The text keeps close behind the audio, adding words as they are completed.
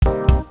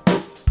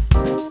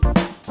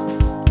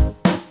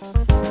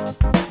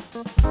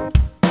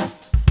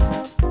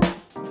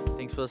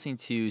for listening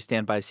to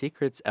Stand By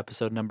Secrets,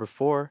 episode number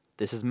 4.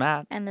 This is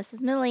Matt. And this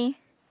is Millie.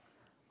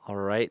 All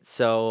right.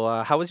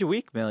 So, how was your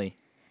week, Millie?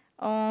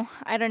 Oh,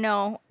 I don't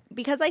know.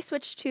 Because I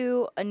switched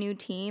to a new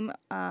team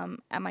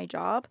at my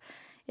job,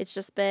 it's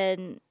just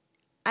been,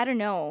 I don't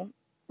know,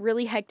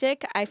 really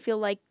hectic. I feel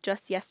like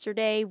just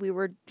yesterday we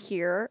were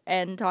here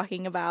and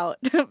talking about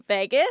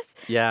Vegas.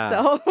 Yeah.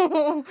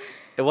 So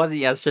It wasn't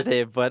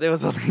yesterday, but it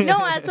was only... No,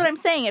 that's what I'm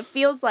saying. It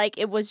feels like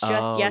it was just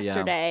Oh, yeah.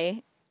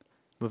 yesterday.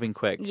 Moving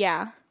quick.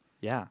 Yeah.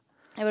 Yeah.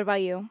 And what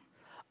about you?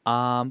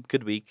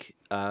 Good week.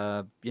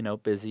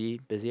 Busy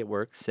at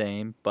work,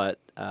 same, but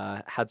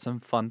had some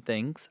fun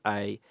things.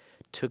 I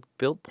took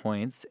Built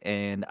Points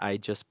and I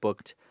just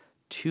booked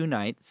 2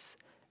 nights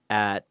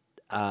at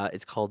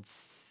it's called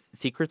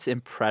Secrets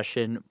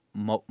Impression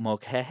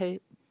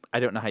Moqueje. I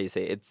don't know how you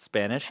say it. It's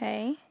Spanish.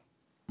 Hey.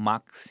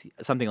 Mox,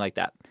 something like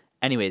that.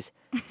 Anyways,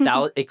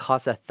 it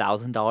costs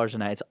 $1,000 a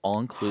night. It's all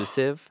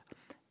inclusive,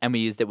 and we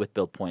used it with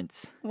Built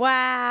Points.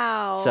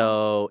 Wow.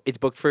 So it's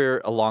booked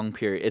for a long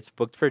period. It's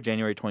booked for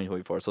January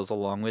 2024, so it's a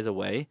long ways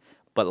away.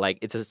 But like,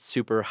 it's a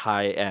super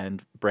high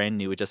end, brand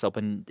new. It just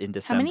opened in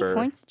December. How many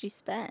points did you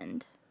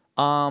spend?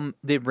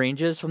 The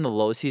ranges from the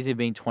low season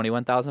being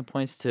 21,000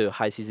 points to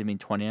high season being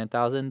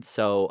 29,000.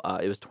 So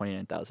it was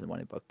 29,000 when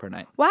I booked per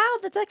night. Wow,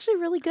 that's actually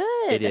really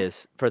good. It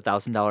is for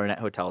 $1,000 net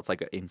hotel. It's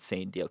like an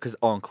insane deal because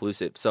all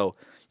inclusive. So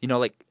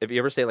like if you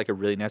ever stay at like a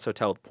really nice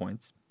hotel with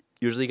points,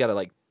 usually you gotta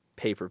like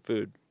pay for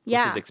food,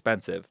 which is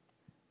expensive.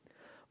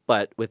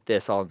 But with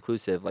this all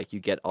inclusive, like you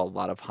get a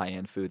lot of high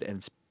end food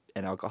and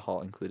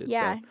alcohol included.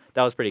 Yeah. So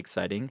that was pretty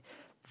exciting.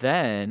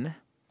 Then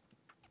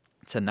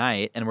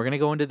tonight, and we're gonna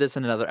go into this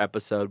in another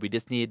episode. We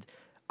just need,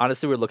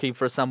 honestly, we're looking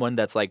for someone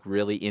that's like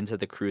really into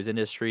the cruise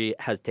industry,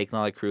 has taken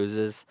all the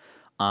cruises,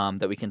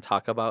 that we can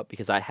talk about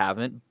because I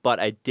haven't, but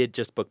I did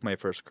just book my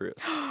first cruise.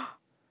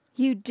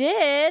 You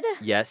did?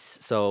 Yes.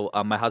 So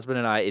my husband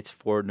and I, it's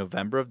for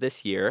November of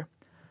this year,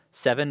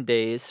 7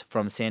 days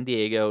from San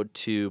Diego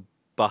to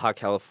Baja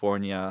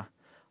California,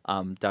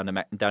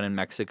 down in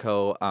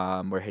Mexico.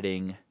 We're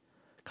hitting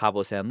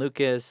Cabo San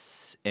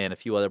Lucas and a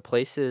few other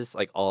places,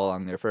 like all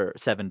along there for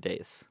 7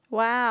 days.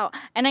 Wow.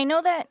 And I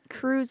know that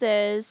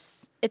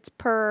cruises, it's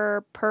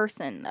per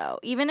person, though,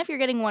 even if you're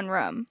getting one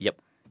room.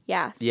 Yep.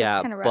 Yeah, so Yeah,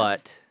 that's kind of rough.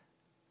 but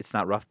it's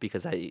not rough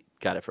because I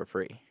got it for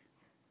free.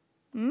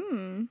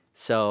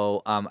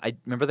 So I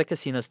remember the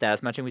casino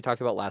status matching we talked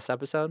about last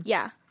episode?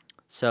 Yeah.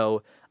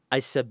 So I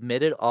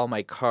submitted all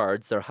my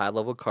cards, their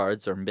high-level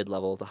cards or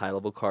mid-level to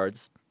high-level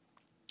cards,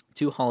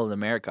 to Holland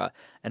America,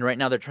 and right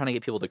now they're trying to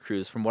get people to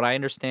cruise. From what I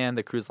understand,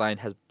 the cruise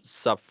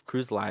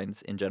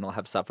lines in general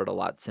have suffered a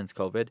lot since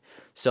COVID.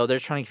 So they're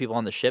trying to get people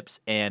on the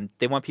ships, and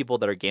they want people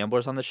that are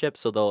gamblers on the ship.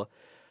 So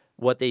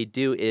what they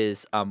do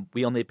is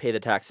we only pay the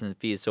taxes and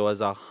fees. So it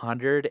was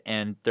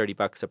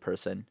 $130 a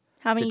person.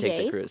 How many to take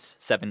days? the cruise.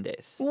 7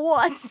 days.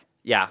 What?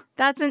 Yeah.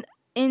 That's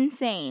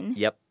insane.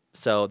 Yep.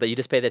 So that you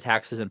just pay the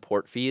taxes and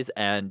port fees,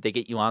 and they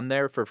get you on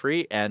there for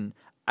free. And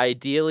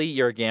ideally,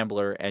 you're a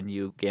gambler and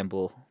you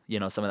gamble,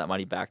 some of that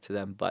money back to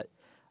them. But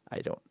I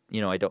don't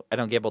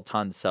gamble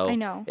tons, so I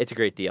know. It's a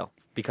great deal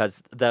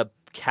because the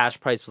cash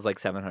price was like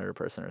 $700 a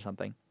person or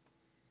something.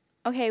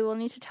 Okay, we'll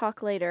need to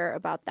talk later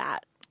about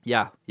that.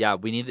 Yeah.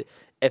 We need.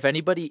 If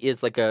anybody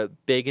is like a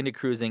big into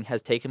cruising,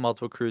 has taken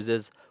multiple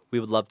cruises, we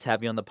would love to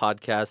have you on the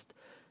podcast.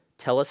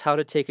 Tell us how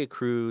to take a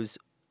cruise.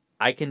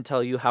 I can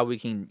tell you how we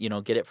can,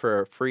 get it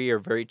for free or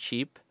very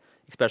cheap,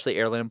 especially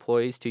airline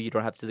employees too. You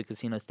don't have to do the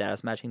casino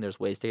status matching. There's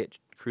ways to get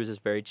cruises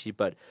very cheap,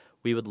 but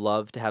we would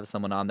love to have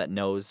someone on that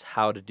knows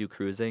how to do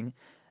cruising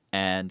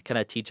and kind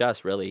of teach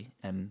us really.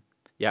 And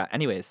yeah,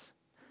 anyways,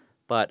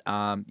 but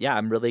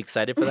I'm really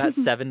excited for that.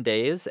 7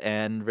 days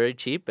and very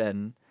cheap,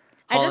 and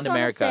Holland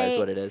America is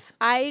what it is.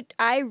 I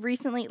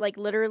recently, like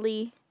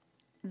literally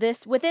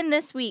within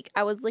this week,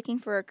 I was looking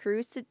for a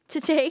cruise to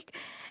take,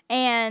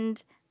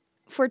 and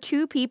for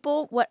 2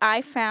 people, what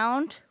I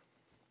found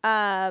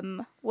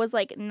was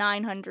like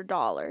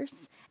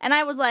 $900. And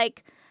I was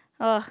like,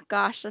 oh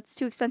gosh, that's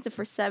too expensive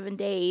for 7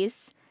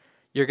 days.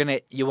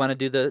 You want to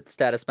do the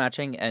status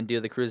matching and do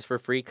the cruise for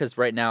free? Because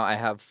right now I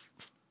have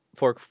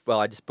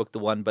I just booked the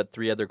one, but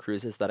 3 other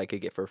cruises that I could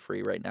get for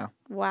free right now.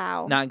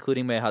 Wow. Not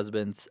including my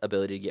husband's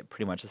ability to get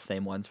pretty much the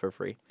same ones for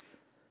free.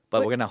 But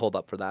we're going to hold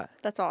up for that.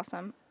 That's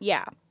awesome.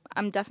 Yeah,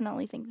 I'm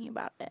definitely thinking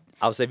about it.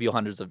 I'll save you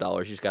hundreds of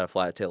dollars. You just got to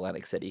fly to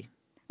Atlantic City.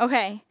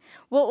 Okay.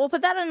 Well, we'll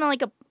put that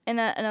in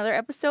another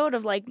episode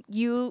of like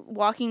you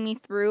walking me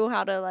through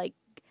how to like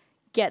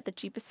get the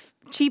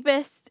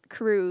cheapest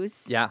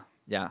cruise. Yeah.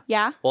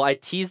 Yeah? Well, I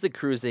teased the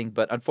cruising,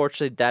 but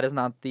unfortunately that is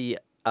not the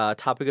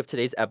topic of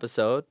today's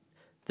episode.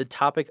 The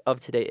topic of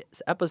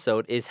today's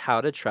episode is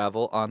how to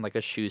travel on like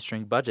a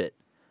shoestring budget.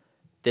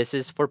 This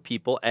is for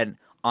people, and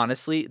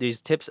honestly,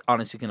 these tips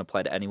honestly can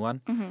apply to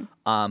anyone.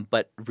 Mm-hmm.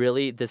 But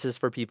really, this is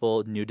for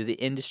people new to the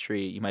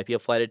industry. You might be a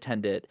flight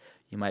attendant.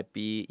 You might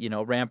be,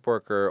 ramp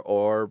worker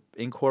or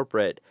in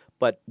corporate.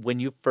 But when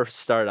you first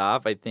start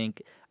off, I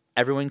think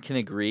everyone can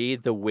agree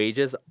the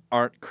wages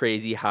aren't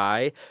crazy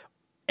high.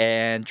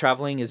 and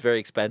traveling is very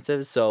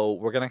expensive. So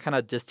we're going to kind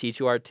of just teach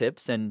you our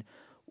tips and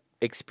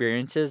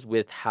experiences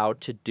with how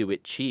to do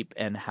it cheap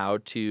and how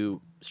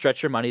to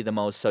stretch your money the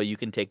most so you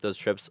can take those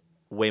trips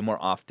way more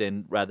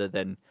often rather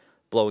than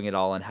blowing it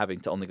all and having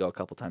to only go a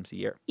couple times a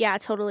year. Yeah,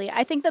 totally.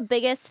 I think the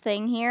biggest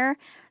thing here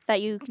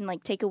that you can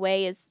like take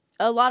away is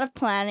a lot of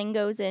planning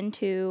goes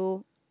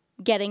into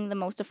getting the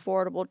most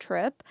affordable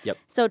trip. Yep.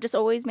 So just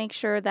always make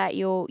sure that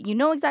you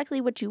know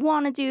exactly what you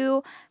want to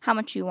do, how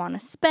much you want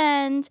to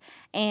spend,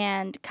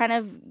 and kind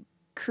of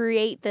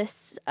create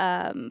this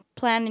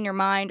plan in your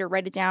mind or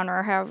write it down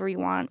or however you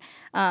want.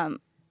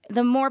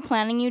 The more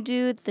planning you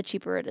do, the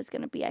cheaper it is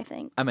going to be, I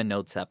think. I'm a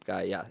Notes app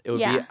guy. Yeah, it would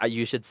Yeah. be.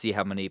 You should see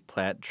how many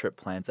trip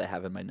plans I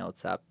have in my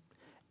Notes app,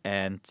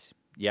 and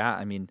yeah,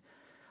 I mean,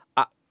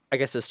 I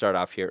guess to start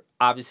off here,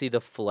 obviously the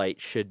flight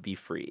should be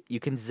free. You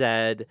can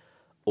Zed,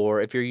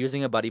 or if you're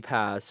using a buddy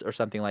pass or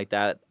something like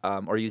that,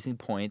 or using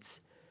points,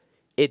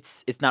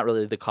 it's not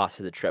really the cost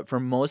of the trip. For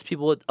most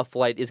people, a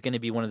flight is going to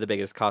be one of the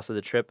biggest costs of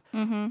the trip.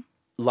 Mm-hmm.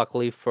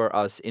 Luckily for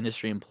us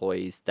industry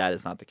employees, that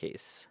is not the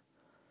case.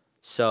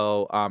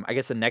 So I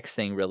guess the next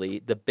thing, really,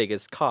 the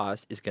biggest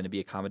cost is going to be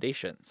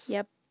accommodations.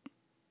 Yep.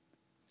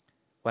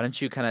 Why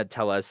don't you kind of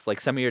tell us like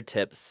some of your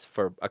tips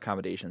for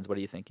accommodations? What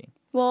are you thinking?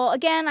 Well,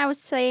 again, I was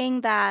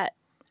saying that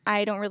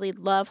I don't really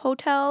love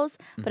hotels,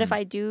 but if Mhm.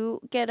 I do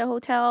get a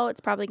hotel, it's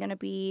probably going to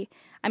be,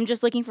 I'm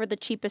just looking for the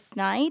cheapest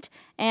night,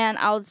 and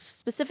I'll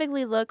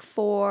specifically look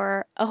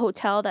for a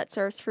hotel that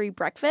serves free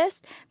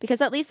breakfast because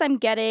at least I'm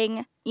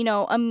getting,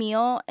 a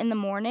meal in the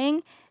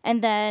morning,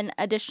 and then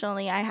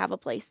additionally, I have a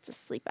place to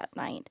sleep at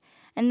night.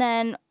 And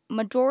then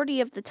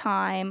majority of the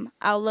time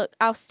I'll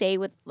stay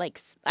with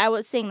I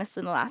was saying this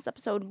in the last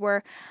episode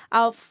where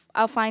I'll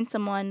find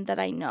someone that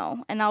I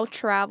know and I'll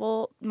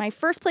travel. My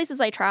first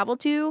places I traveled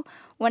to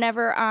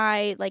whenever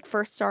I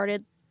first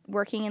started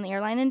working in the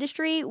airline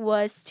industry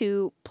was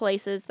to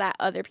places that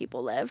other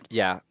people lived.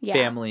 Yeah, Yeah.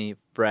 family,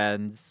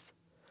 friends.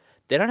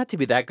 They don't have to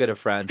be that good of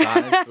friends,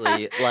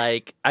 honestly.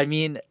 I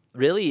mean,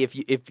 really,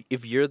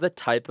 if you're the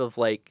type of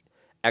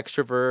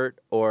extrovert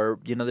or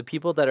the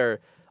people that are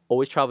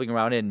always traveling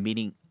around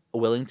and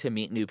willing to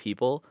meet new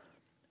people,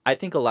 I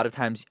think a lot of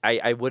times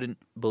I wouldn't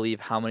believe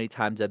how many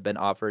times I've been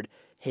offered,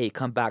 "Hey,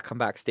 come back,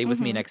 stay with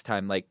me Mhm. next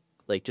time,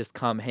 just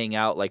come hang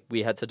out. Like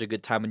we had such a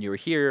good time when you were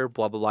here,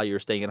 blah blah blah. You were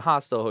staying in a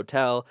hostel,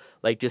 hotel,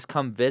 just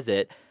come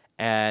visit."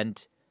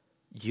 And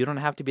you don't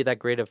have to be that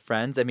great of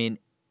friends. I mean,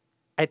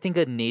 I think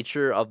a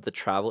nature of the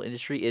travel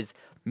industry is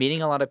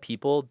meeting a lot of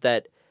people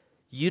that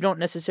you don't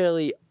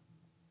necessarily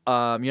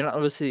you're not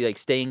obviously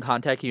stay in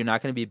contact, you're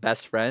not going to be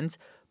best friends,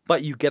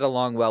 but you get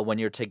along well when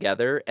you're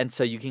together, and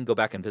so you can go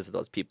back and visit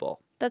those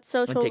people That's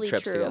so and take totally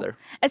trips true. together.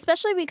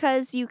 Especially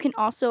because you can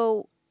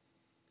also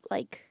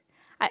like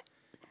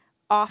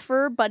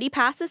offer buddy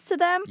passes to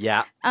them.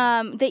 Yeah.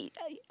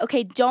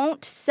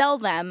 Don't sell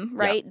them,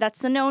 right?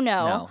 That's a no.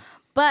 No.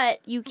 But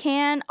you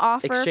can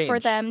offer for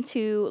Exchange. them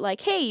to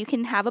hey, you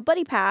can have a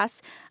buddy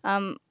pass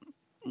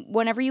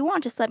whenever you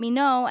want. Just let me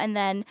know, and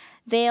then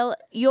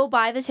you'll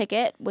buy the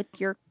ticket with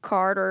your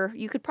card, or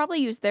you could probably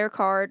use their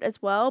card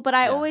as well. But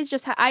I Yeah. always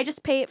I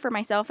just pay it for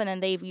myself, and then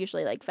they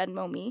usually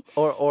Venmo me.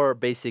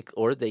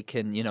 Or they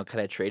can, kind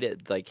of trade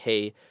it. Like,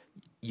 hey,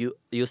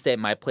 you stay at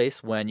my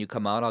place when you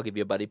come out, I'll give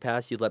you a buddy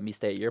pass. You let me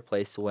stay at your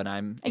place when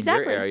I'm in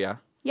Exactly. your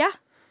area. Yeah.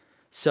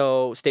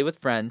 So stay with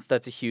friends.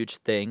 That's a huge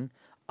thing.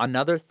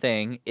 Another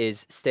thing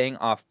is staying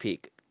off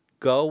peak.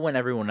 Go when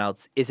everyone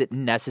else isn't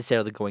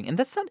necessarily going, and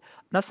that's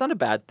not a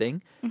bad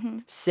thing. Mm-hmm.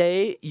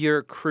 Say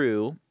your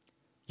crew,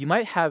 you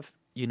might have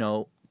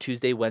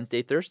Tuesday,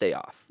 Wednesday, Thursday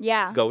off.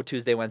 Yeah. Go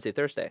Tuesday, Wednesday,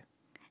 Thursday.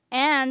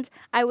 And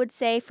I would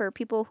say for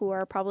people who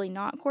are probably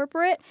not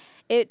corporate,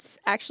 it's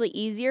actually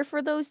easier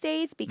for those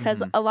days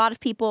because a lot of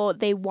people,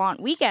 they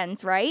want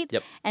weekends, right?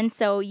 Yep. And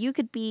so you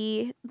could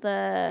be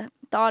the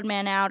odd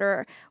man out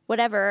or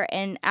whatever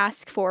and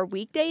ask for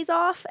weekdays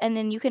off. And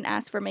then you can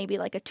ask for maybe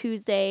a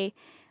Tuesday,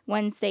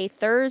 Wednesday,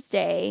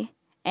 Thursday,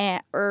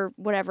 or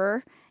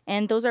whatever.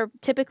 And those are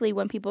typically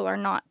when people are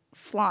not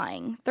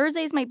flying.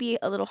 Thursdays might be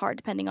a little hard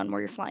depending on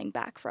where you're flying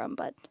back from,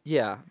 but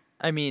Yeah.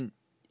 I mean,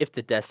 if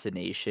the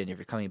destination, if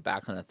you're coming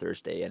back on a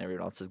Thursday and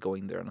everyone else is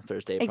going there on a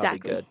Thursday, Exactly.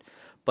 probably good.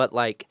 But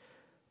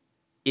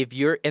if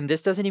you're, and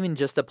this doesn't even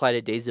just apply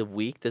to days of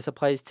week, this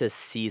applies to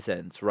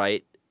seasons,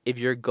 right? If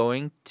you're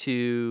going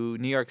to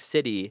New York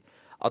City,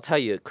 I'll tell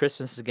you,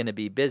 Christmas is going to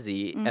be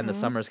busy and the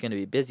summer is going to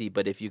be busy.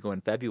 But if you go in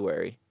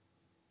February,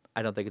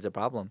 I don't think it's a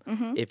problem.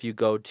 Mm-hmm. If you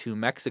go to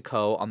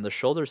Mexico on the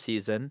shoulder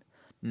season,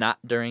 not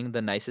during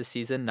the nicest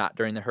season, not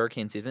during the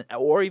hurricane season,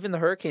 or even the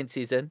hurricane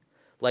season,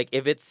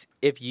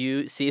 if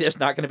you see there's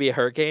not going to be a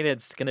hurricane,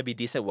 it's going to be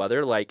decent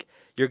weather,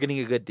 you're getting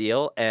a good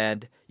deal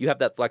and you have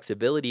that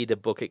flexibility to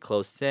book it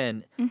close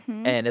in.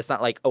 Mm-hmm. And it's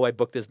not like, oh, I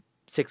booked this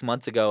 6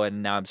 months ago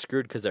and now I'm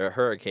screwed because there's a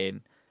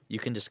hurricane. You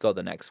can just go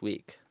the next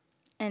week.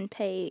 And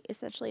pay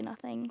essentially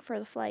nothing for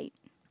the flight.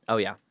 Oh,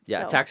 yeah.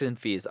 Yeah. So- Taxes and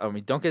fees. I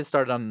mean, don't get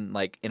started on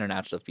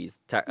international fees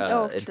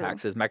and true.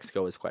 taxes.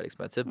 Mexico is quite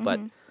expensive, but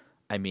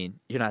I mean,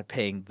 you're not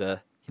paying the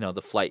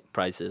flight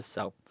prices.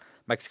 So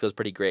Mexico's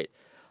pretty great.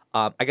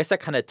 I guess that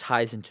kind of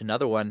ties into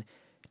another one,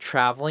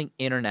 traveling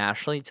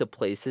internationally to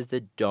places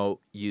that don't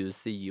use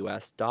the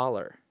US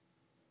dollar.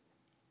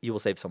 You will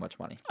save so much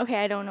money.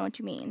 Okay, I don't know what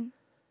you mean.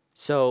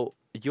 So,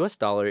 US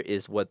dollar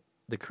is what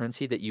the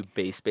currency that you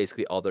base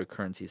basically all their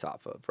currencies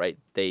off of, right?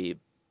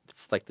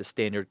 It's like the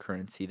standard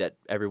currency that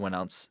everyone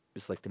else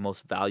is like the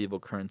most valuable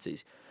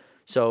currencies.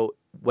 So,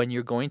 when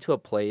you're going to a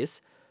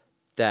place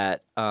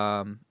that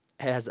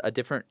has a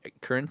different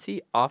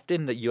currency,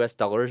 often the US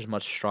dollar is a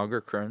much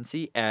stronger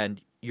currency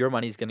and your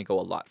money's going to go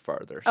a lot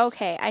farther.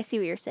 Okay, I see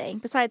what you're saying.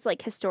 Besides,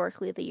 like,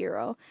 historically, the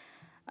euro.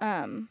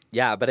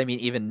 Yeah, but I mean,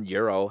 even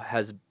euro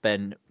has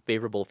been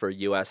favorable for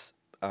US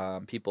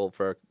people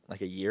for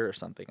like a year or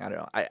something. I don't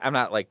know. I'm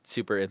not like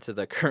super into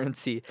the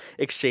currency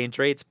exchange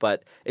rates,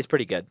 but it's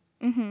pretty good.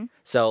 Mm-hmm.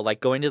 So, like,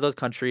 going to those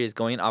countries,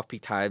 going off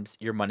peak times,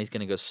 your money's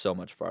going to go so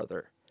much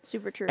farther.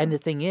 Super true. And the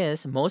thing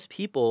is, most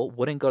people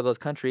wouldn't go to those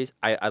countries.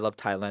 I love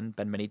Thailand,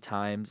 been many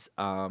times.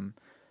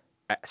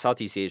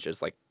 Southeast Asia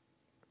is like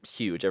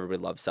huge.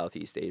 Everybody loves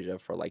Southeast Asia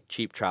for like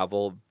cheap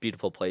travel,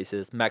 beautiful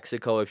places.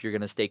 Mexico, if you're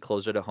gonna stay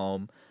closer to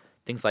home,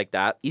 things like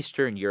that.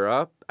 Eastern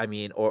Europe, I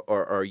mean,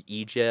 or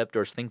Egypt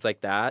or things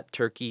like that.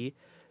 Turkey.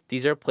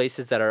 These are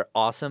places that are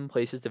awesome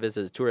places to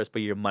visit as a tourist,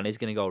 but your money's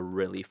gonna go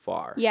really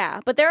far. Yeah,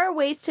 but there are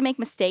ways to make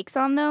mistakes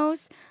on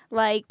those.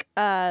 Like,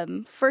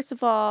 first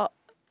of all,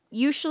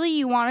 usually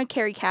you want to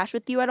carry cash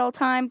with you at all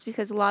times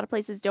because a lot of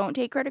places don't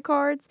take credit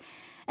cards.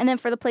 And then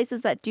for the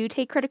places that do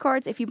take credit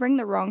cards, if you bring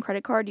the wrong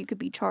credit card, you could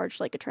be charged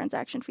like a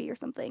transaction fee or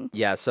something.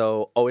 Yeah,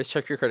 so always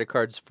check your credit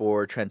cards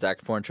for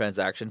foreign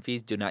transaction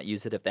fees. Do not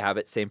use it if they have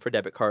it. Same for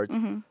debit cards.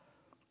 Mm-hmm.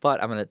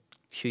 But I'm going to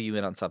cue you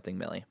in on something,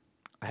 Millie.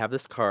 I have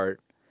this card.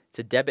 It's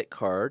a debit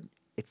card.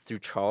 It's through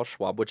Charles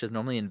Schwab, which is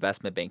normally an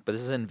investment bank, but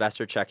this is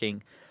investor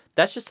checking.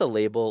 That's just a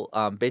label.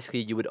 Basically,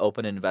 you would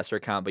open an investor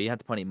account, but you don't have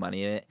to put any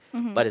money in it.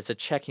 Mm-hmm. But it's a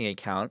checking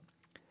account.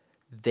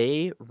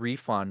 They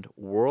refund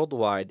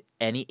worldwide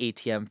any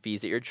ATM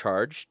fees that you're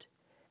charged,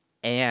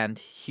 and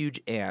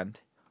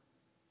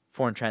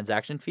foreign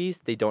transaction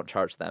fees, they don't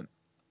charge them.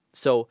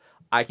 So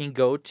I can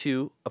go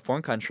to a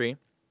foreign country,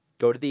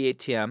 go to the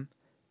ATM,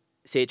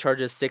 say it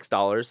charges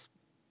 $6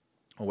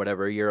 or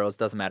whatever, euros,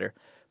 doesn't matter.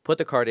 Put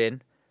the card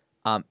in.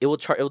 It will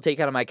take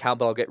out of my account,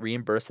 but I'll get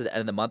reimbursed at the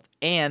end of the month.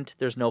 And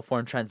there's no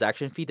foreign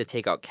transaction fee to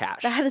take out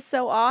cash. That is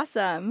so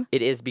awesome.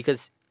 It is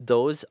because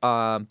those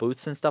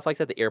booths and stuff like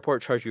that, the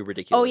airport charge you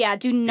ridiculous. Oh yeah,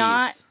 do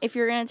not, fees. if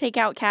you're going to take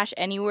out cash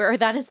anywhere,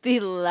 that is the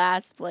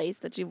last place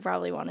that you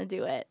probably want to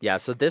do it. Yeah,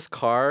 so this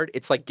card,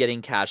 it's like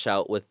getting cash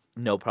out with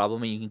no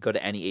problem, and you can go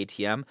to any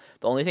ATM.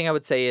 The only thing I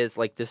would say is,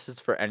 like, this is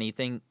for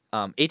anything.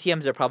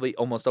 ATMs are probably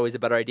almost always a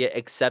better idea,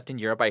 except in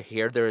Europe, I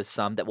hear there is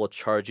some that will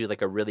charge you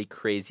like a really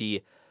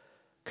crazy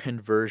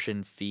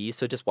conversion fee.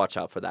 So just watch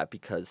out for that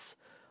because...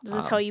 Does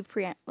it tell you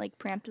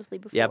preemptively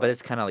before? Yeah, but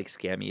it's kind of like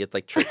scammy. It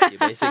like tricks you,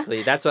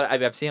 basically. That's what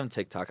I've seen on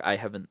TikTok. I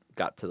haven't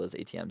got to those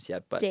ATMs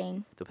yet, but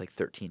Dang. they're like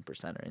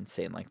 13% or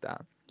insane like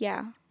that.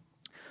 Yeah.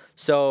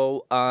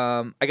 So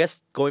I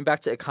guess going back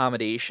to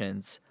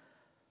accommodations,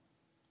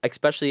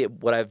 especially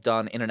what I've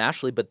done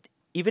internationally, but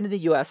even in the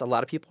U.S., a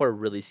lot of people are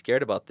really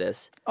scared about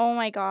this. Oh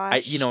my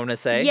gosh. You know what I'm going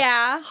to say?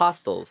 Yeah.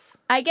 Hostels.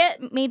 I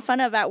get made fun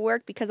of at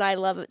work because I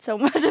love it so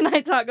much and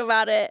I talk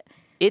about it.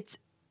 It's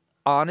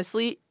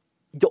honestly...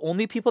 The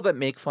only people that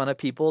make fun of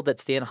people that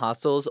stay in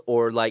hostels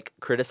or like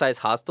criticize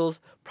hostels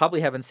probably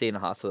haven't stayed in a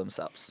hostel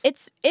themselves.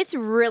 It's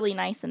really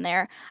nice in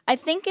there. I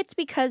think it's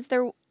because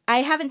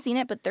I haven't seen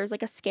it, but there's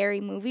like a scary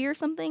movie or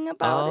something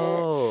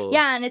about it.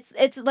 Yeah, and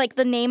it's like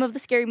the name of the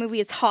scary movie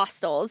is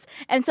Hostels.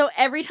 And so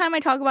every time I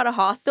talk about a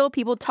hostel,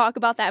 people talk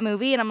about that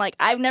movie and I'm like,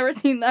 I've never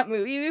seen that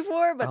movie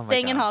before, but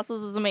staying in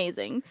hostels is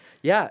amazing.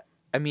 Yeah.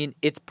 I mean,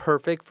 it's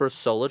perfect for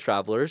solo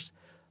travelers.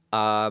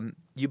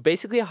 You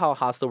basically, how a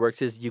hostel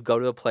works is you go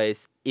to a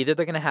place, either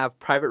they're going to have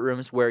private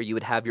rooms where you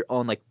would have your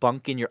own like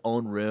bunk in your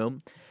own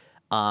room,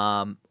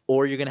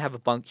 or you're going to have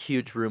a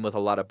huge room with a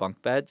lot of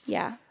bunk beds.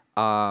 Yeah.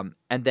 And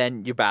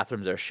then your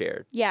bathrooms are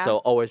shared. Yeah. So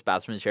always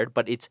bathrooms shared,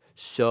 but it's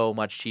so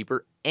much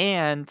cheaper.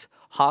 And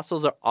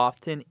hostels are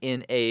often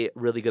in a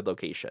really good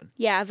location.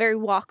 Yeah, very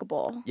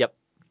walkable. Yep.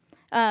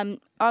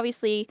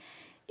 Obviously,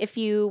 if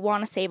you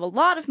want to save a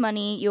lot of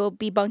money, you'll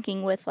be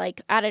bunking with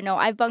like, I don't know,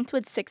 I've bunked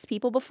with 6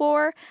 people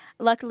before.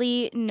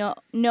 Luckily,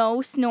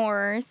 no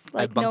snorers.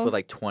 I've bunked with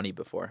like 20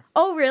 before.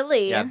 Oh,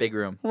 really? Yeah, big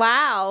room.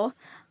 Wow.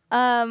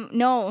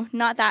 No,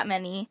 not that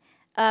many.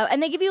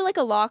 And they give you like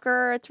a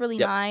locker. It's really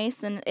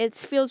nice and it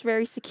feels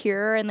very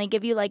secure. And they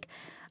give you like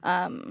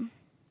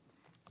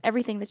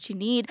everything that you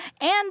need.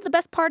 And the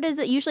best part is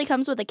it usually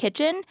comes with a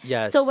kitchen.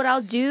 Yes. So what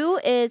I'll do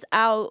is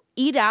I'll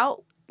eat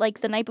out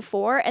like the night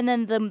before, and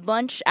then the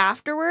lunch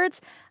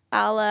afterwards,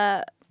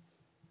 I'll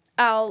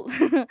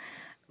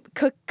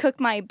cook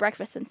my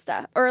breakfast and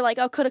stuff, or like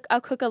I'll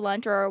cook a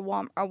lunch or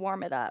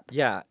warm it up.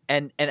 Yeah,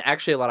 and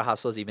actually a lot of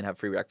hostels even have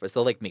free breakfast.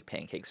 They'll like make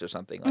pancakes or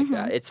something like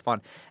that. It's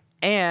fun,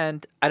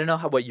 and I don't know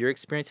what your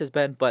experience has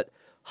been, but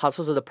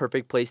hostels are the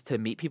perfect place to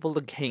meet people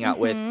to hang out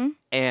with,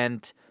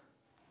 and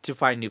to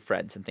find new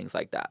friends and things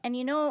like that. And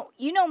you know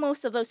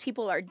most of those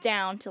people are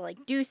down to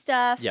like do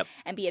stuff Yep.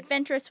 and be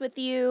adventurous with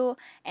you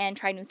and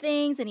try new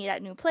things and eat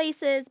at new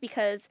places,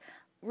 because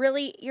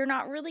really you're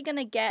not really going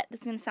to get,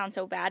 this is going to sound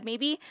so bad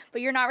maybe,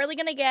 but you're not really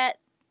going to get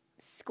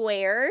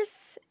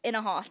squares in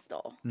a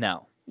hostel.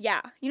 No.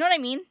 Yeah. You know what I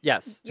mean?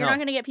 Yes. You're no. not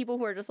going to get people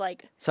who are just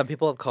like, Some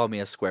people have called me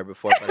a square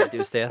before, but I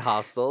do stay at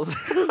hostels.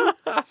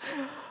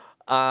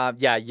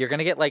 Yeah, you're going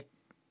to get like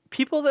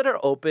people that are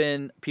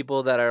open,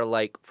 people that are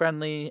like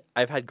friendly.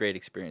 I've had great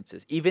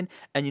experiences. Even,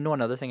 and you know,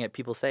 another thing that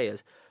people say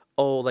is,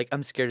 oh, like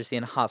I'm scared to stay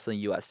in a hostel in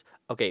the US.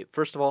 Okay,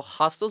 first of all,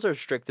 hostels are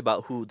strict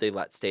about who they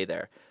let stay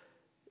there.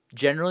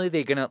 Generally,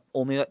 they're going to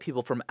only let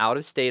people from out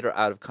of state or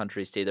out of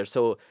country stay there.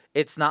 So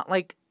it's not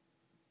like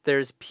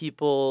there's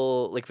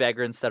people like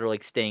vagrants that are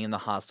like staying in the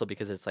hostel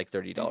because it's like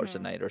 $30 a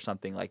night or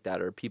something like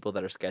that, or people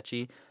that are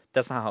sketchy.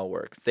 That's not how it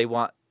works.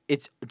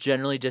 It's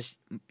generally just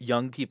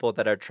young people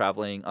that are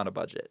traveling on a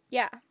budget.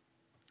 yeah,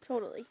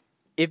 totally.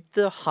 If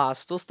the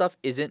hostel stuff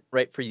isn't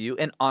right for you,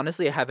 and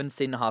honestly, I haven't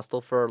stayed in a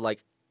hostel for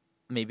like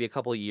maybe a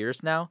couple of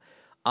years now,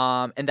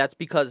 and that's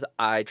because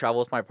I travel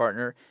with my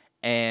partner.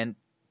 And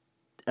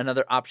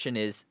another option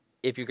is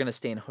if you're gonna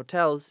stay in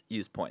hotels,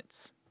 use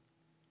points.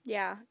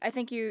 Yeah, I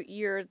think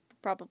you're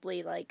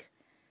probably like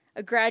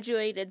a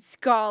graduated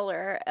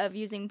scholar of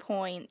using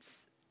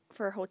points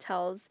for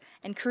hotels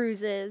and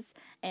cruises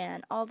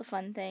and all the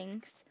fun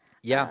things.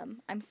 Yeah.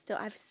 I've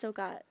still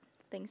got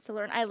things to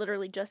learn. I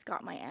literally just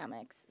got my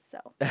Amex,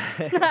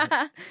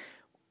 so.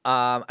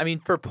 I mean,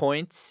 for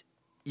points,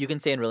 you can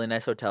stay in really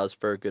nice hotels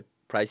for good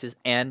prices,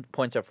 and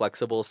points are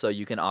flexible, so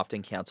you can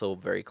often cancel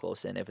very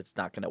close in. If it's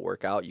not going to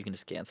work out, you can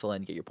just cancel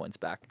and get your points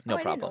back. No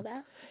problem. I didn't know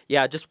that.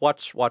 Yeah, just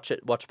watch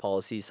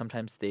policies.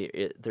 Sometimes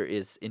there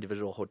is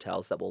individual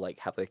hotels that will like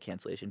have a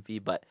cancellation fee,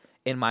 but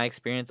in my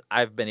experience,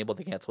 I've been able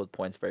to cancel with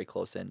points very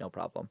close in, no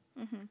problem.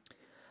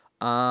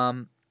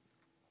 Another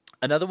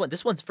one.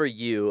 This one's for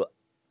you.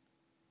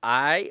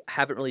 I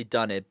haven't really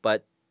done it,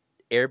 but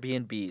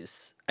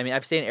Airbnbs. I mean,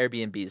 I've stayed in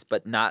Airbnbs,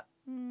 but not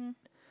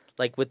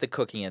like with the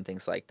cooking and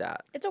things like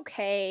that. It's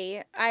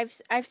okay. I've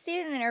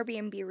stayed in an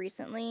Airbnb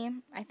recently.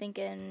 I think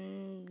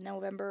in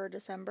November or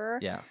December.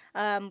 Yeah.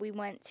 We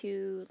went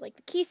to like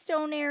the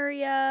Keystone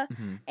area,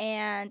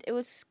 and it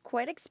was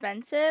quite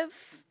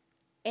expensive.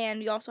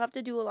 And you also have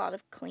to do a lot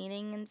of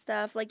cleaning and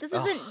stuff. Like this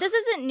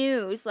isn't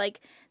news.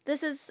 Like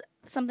this is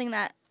something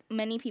that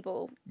many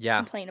people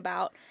complain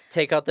about.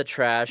 Take out the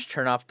trash,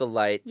 turn off the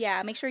lights.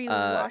 Yeah, make sure you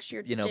wash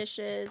your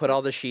dishes. Put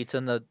all the sheets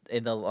in the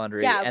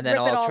laundry, Yeah, and then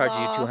rip it I'll all charge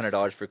off. you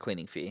 $200 for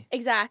cleaning fee.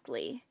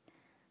 Exactly.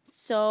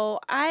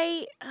 So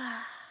I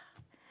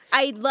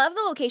love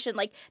the location.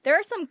 Like there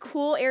are some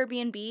cool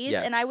Airbnbs,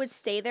 and I would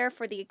stay there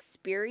for the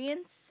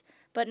experience,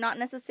 but not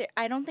necessarily.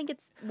 I don't think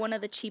it's one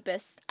of the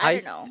cheapest. I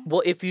don't know.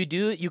 Well, if you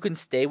do, you can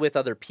stay with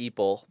other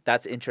people.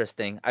 That's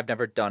interesting. I've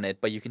never done it,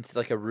 but you can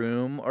like a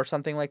room or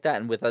something like that,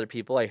 and with other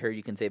people, I heard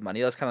you can save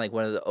money. That's kind of like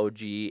one of the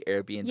OG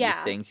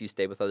Airbnb things. You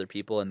stay with other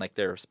people in like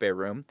their spare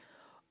room.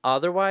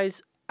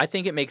 Otherwise, I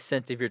think it makes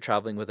sense if you're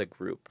traveling with a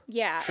group.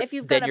 Yeah, if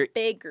you've got a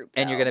big group.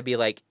 And you're going to be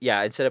like,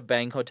 instead of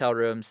buying hotel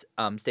rooms,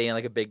 stay in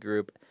like a big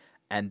group,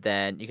 and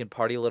then you can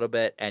party a little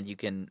bit, and you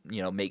can,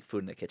 make food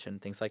in the kitchen,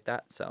 things like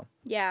that. So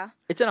yeah,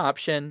 it's an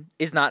option.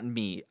 It's not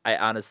me. I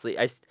honestly,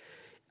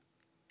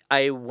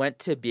 I went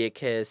to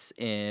Vieques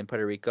in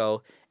Puerto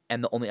Rico,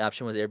 and the only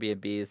option was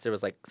Airbnbs. There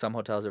was like some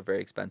hotels are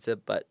very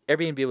expensive, but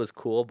Airbnb was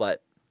cool,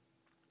 but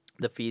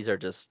the fees are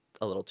just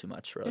a little too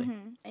much, really.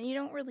 And you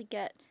don't really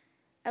get,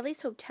 at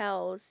least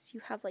hotels,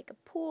 you have like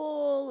a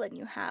pool and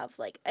you have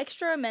like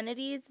extra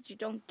amenities that you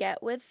don't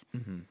get with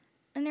an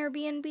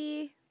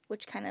Airbnb,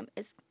 which kind of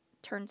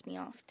turns me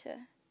off to.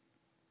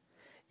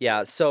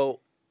 Yeah,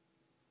 so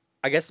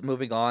I guess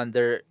moving on,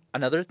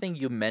 another thing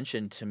you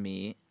mentioned to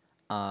me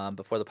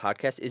before the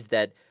podcast is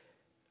that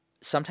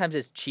sometimes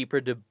it's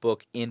cheaper to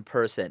book in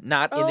person,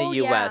 not in the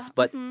U.S.,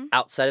 but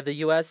outside of the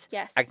U.S.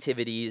 Yes.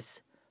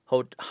 Activities,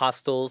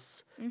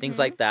 hostels, things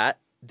like that.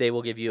 They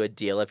will give you a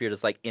deal if you're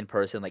just like in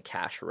person, like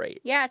cash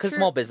rate. Yeah, because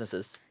small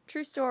businesses.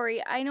 True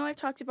story. I know I've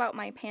talked about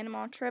my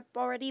Panama trip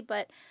already,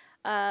 but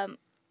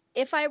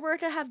if I were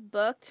to have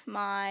booked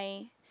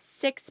my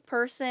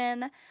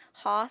 6-person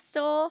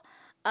hostel,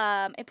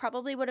 it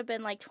probably would have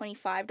been like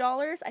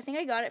 $25. I think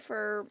I got it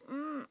for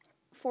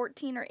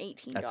 $14 or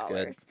 $18. That's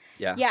good.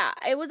 Yeah. Yeah,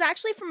 it was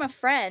actually from a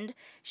friend.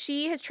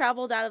 She has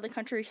traveled out of the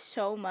country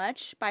so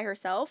much by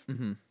herself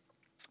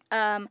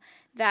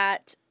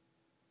that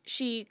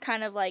she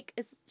kind of like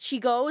she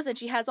goes and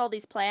she has all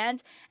these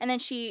plans, and then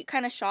she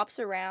kind of shops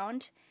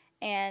around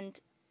and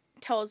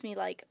tells me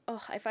like,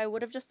 oh, if I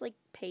would have just like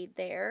paid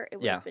there, it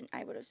would have been,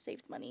 I would have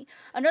saved money.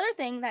 Another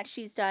thing that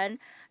she's done,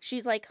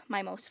 she's like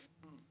my most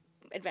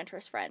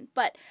adventurous friend,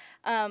 but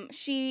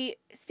she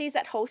stays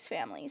at host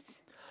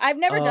families. I've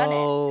never done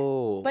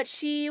it, but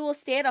she will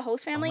stay at a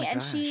host family,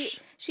 and she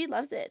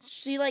loves it.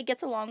 She like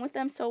gets along with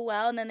them so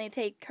well, and then they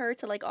take her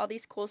to like all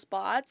these cool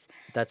spots.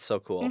 That's so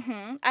cool.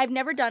 I've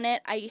never done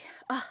it.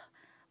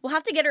 We'll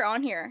have to get her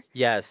on here.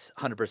 Yes,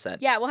 100%.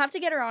 Yeah, we'll have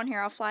to get her on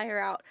here. I'll fly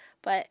her out.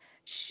 But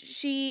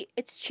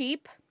it's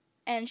cheap,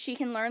 and she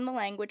can learn the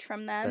language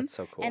from them. That's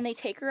so cool. And they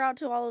take her out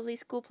to all of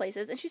these cool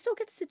places, and she still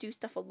gets to do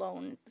stuff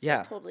alone. It's Yeah.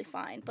 like, totally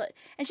fine.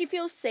 And she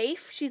feels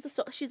safe. She's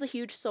a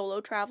huge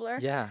solo traveler.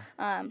 Yeah.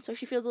 So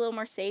she feels a little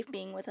more safe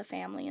being with a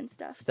family and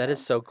stuff. That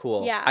is so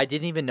cool. Yeah. I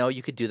didn't even know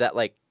you could do that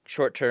like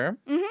short term.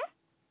 Mhm.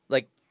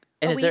 Like,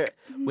 and A is there?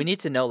 week. We need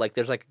to know. Like,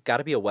 there's like got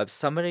to be a web.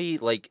 Somebody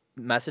like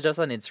message us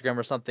on Instagram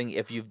or something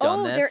if you've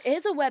done this. There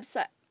is a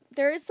website.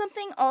 There is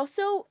something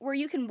also where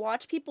you can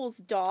watch people's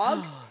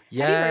dogs.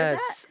 Yes. Have you heard of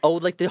that? Oh,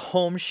 like the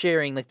home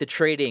sharing, like the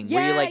trading,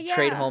 where you Yeah, like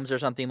trade yeah. homes or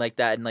something like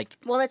that, and like.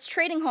 Well, it's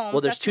trading homes.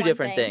 Well, there's that's two one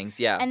different thing. things.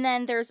 Yeah. And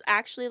then there's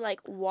actually like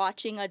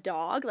watching a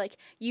dog. Like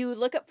you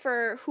look up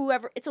for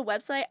whoever. It's a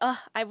website.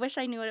 I wish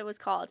I knew what it was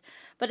called.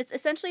 But it's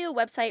essentially a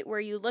website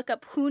where you look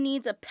up who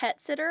needs a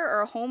pet sitter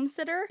or a home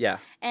sitter. Yeah.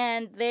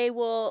 And they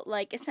will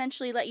like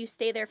essentially let you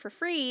stay there for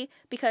free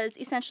because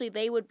essentially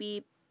they would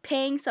be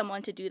paying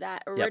someone to do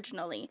that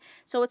originally.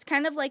 So it's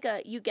kind of like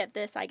a you get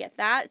this, I get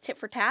that. It's tit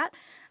for tat.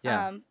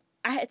 Yeah.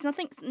 It's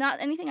not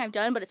anything I've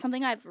done, but it's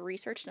something I've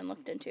researched and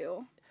looked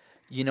into.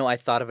 You know, I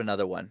thought of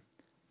another one.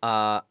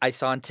 I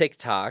saw on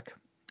TikTok,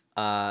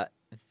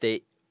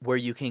 where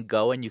you can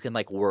go and you can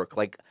like work.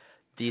 Like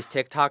these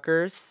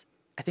TikTokers,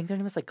 I think their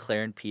name is like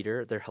Claire and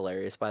Peter. They're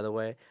hilarious, by the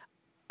way.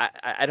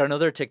 I don't know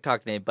their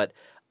TikTok name, but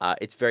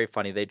it's very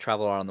funny. They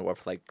travel around the world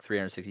for like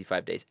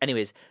 365 days.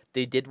 Anyways,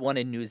 they did one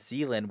in New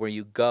Zealand where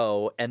you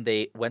go and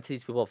they went to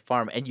these people's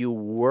farm and you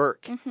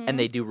work and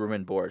they do room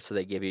and board. So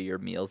they give you your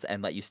meals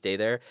and let you stay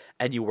there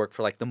and you work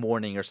for like the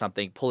morning or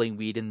something, pulling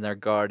weed in their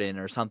garden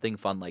or something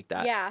fun like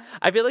that. Yeah.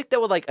 I feel like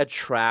that would like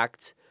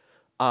attract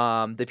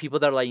the people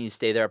that are letting you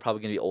stay there are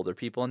probably going to be older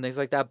people and things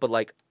like that. But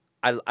like,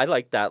 I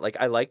like that. Like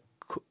I like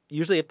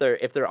usually if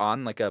they're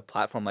on like a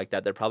platform like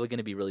that, they're probably going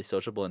to be really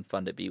sociable and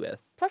fun to be with.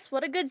 Plus,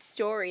 what a good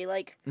story.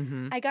 Like,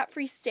 I got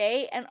free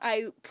stay and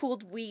I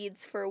pulled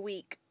weeds for a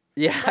week.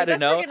 Yeah, Like, I don't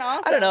that's know. freaking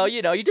awesome. I don't know.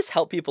 You know, you just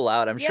help people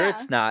out. I'm sure Yeah.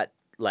 it's not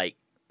like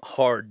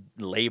hard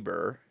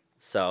labor.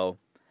 So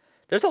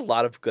there's a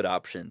lot of good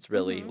options,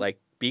 really. Like,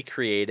 be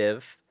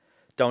creative.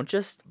 Don't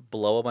just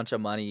blow a bunch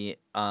of money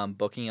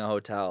booking a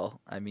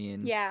hotel. I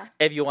mean, Yeah.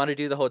 if you want to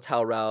do the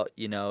hotel route,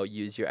 you know,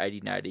 use your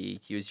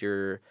ID90, use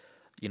your,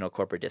 you know,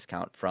 corporate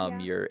discount from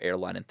Yeah. your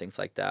airline and things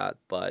like that.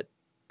 But,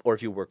 or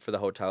if you work for the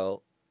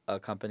hotel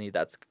company,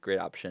 that's a great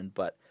option.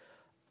 But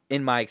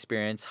in my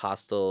experience,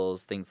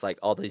 hostels, things like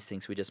all these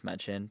things we just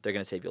mentioned, they're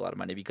going to save you a lot of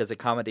money because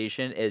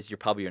accommodation is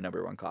probably your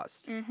number one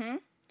cost. Mm-hmm.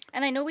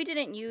 And I know we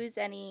didn't use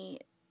any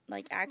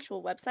like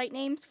actual website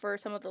names for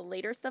some of the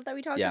later stuff that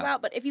we talked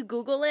about, but if you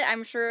Google it,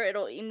 I'm sure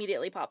it'll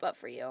immediately pop up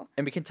for you.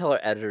 And we can tell our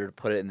editor to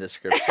put it in the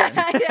description.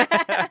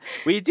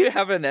 We do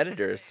have an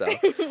editor, so.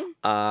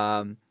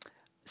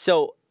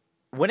 So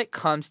when it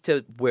comes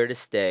to where to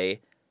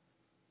stay,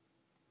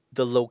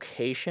 the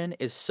location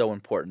is so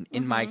important.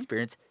 In my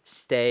experience,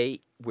 stay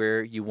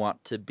where you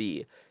want to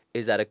be.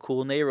 Is that a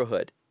cool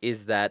neighborhood?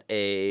 Is that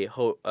a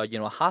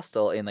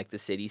hostel in like the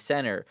city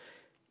center?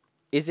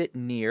 Is it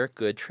near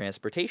good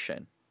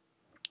transportation?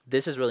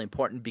 This is really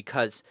important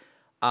because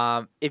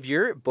if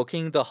you're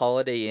booking the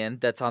Holiday Inn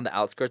that's on the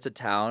outskirts of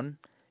town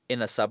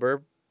in a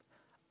suburb,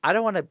 I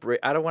don't want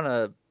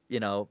to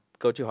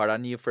go too hard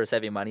on you for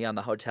saving money on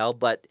the hotel,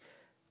 but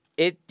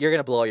you're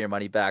gonna blow all your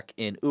money back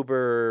in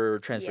Uber,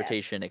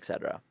 transportation,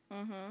 etc.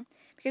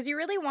 Because you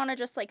really want to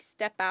just like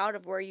step out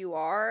of where you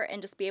are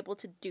and just be able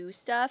to do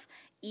stuff,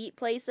 eat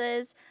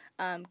places,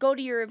 go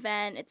to your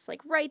event. It's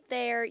like right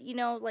there, you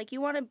know, like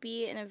you want to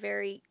be in a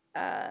very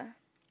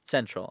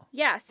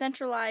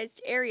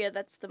centralized area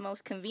that's the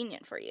most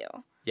convenient for you.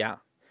 Yeah.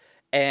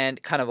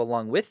 And kind of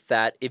along with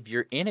that, if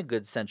you're in a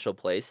good central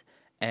place,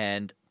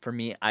 and for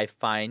me, I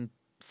find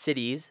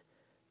cities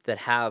that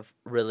have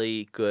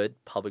really good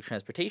public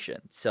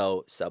transportation.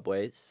 So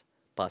subways,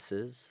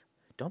 buses.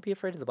 Don't be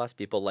afraid of the bus,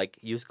 people. Like,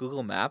 use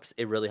Google Maps.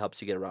 It really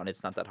helps you get around.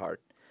 It's not that hard.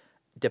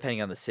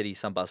 Depending on the city,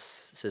 some bus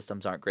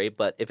systems aren't great,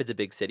 but if it's a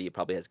big city, it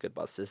probably has a good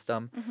bus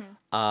system.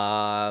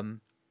 I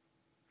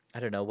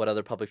don't know what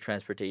other public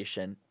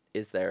transportation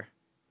is there.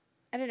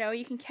 I don't know.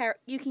 You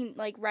can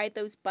like ride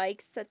those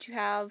bikes that you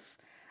have.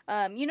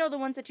 You know, the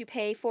ones that you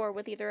pay for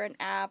with either an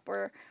app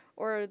or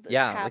the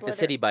tablet like the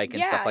city bike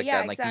and stuff like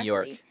that in like New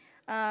York.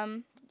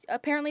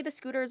 Apparently the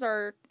scooters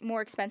are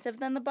more expensive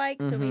than the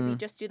bikes, so maybe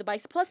just do the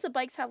bikes. Plus the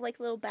bikes have like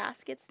little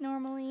baskets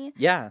normally.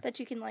 Yeah. That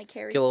you can like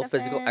carry. Get a little stuff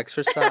physical in.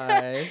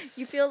 exercise.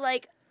 You feel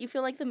like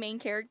the main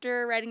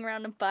character riding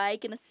around a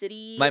bike in a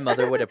city. My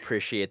mother would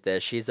appreciate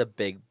this. She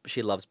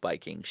loves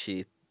biking.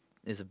 She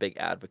is a big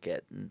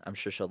advocate, and I'm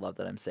sure she'll love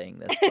that I'm saying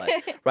this. But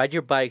ride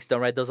your bikes.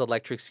 Don't ride those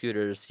electric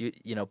scooters.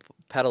 You know,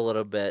 pedal a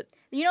little bit.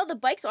 You know, the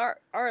bikes are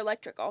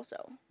electric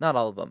also. Not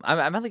all of them.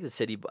 I meant like the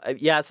city.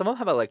 Yeah, some of them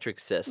have electric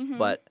assist,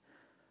 but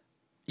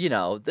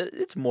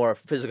it's more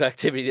physical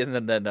activity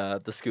than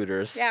the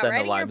scooters, Yeah, than the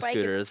riding your Lime bike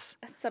scooters.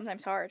 is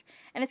sometimes hard.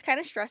 And it's kind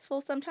of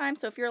stressful sometimes.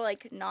 So if you're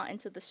like not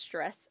into the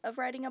stress of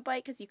riding a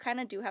bike, because you kind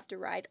of do have to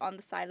ride on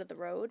the side of the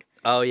road.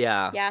 Oh,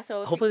 yeah. Yeah,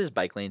 so if Hopefully there's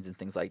bike lanes and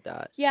things like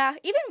that. yeah,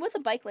 even with a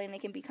bike lane,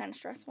 it can be kind of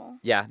stressful.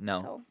 Yeah,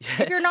 no. So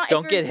if you're not,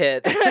 Don't get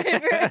hit.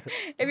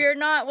 if you're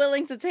not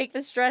willing to take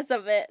the stress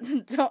of it,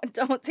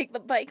 don't take the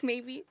bike.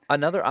 Maybe.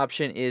 Another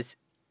option is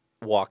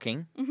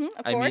walking. Of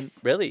I mean,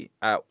 course. really,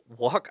 I've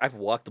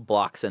walked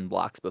blocks and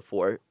blocks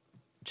before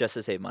just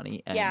to save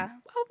money. And, Yeah.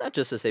 well, not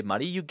just to save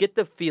money. You get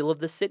the feel of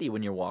the city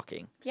when you're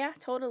walking. Yeah,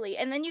 totally.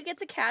 And then you get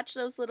to catch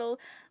those little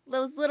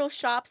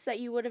shops that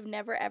you would have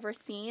never ever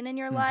seen in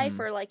your life,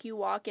 or like you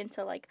walk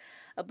into like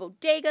a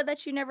bodega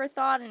that you never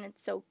thought and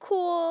it's so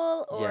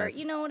cool, or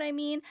you know Yes. what I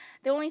mean?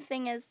 The only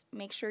thing is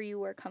make sure you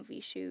wear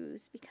comfy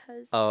shoes,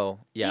 because Oh,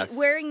 yes.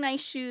 wearing nice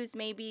shoes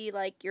may be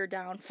like your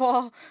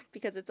downfall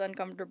because it's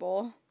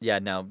uncomfortable. Yeah,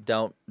 no,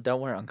 don't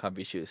wear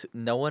uncomfy shoes.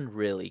 No one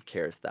really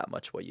cares that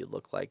much what you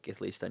look like, at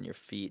least on your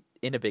feet,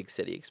 in a big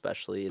city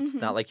especially. It's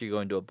not like you're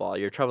going to a ball.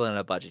 You're traveling on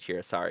a budget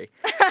here. Sorry.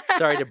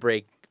 Sorry to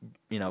break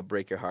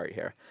your heart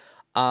here.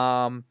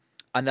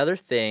 Another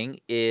thing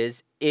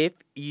is, if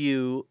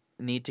you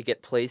need to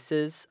get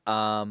places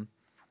and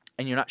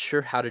you're not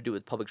sure how to do it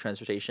with public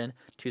transportation,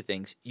 two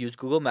things. Use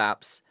Google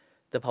Maps,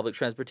 the public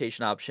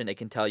transportation option. It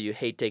can tell you,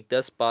 hey, take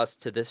this bus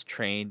to this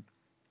train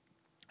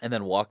and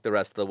then walk the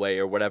rest of the way,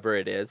 or whatever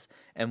it is.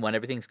 And when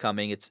everything's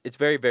coming, it's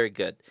very, very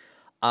good.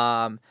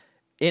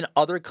 In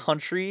other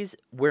countries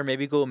where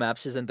maybe Google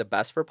Maps isn't the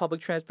best for public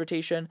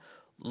transportation,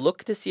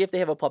 look to see if they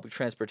have a public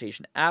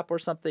transportation app or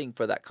something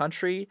for that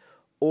country.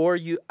 Or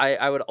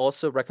I would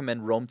also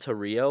recommend Rome to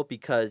Rio,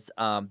 because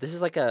this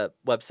is like a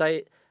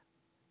website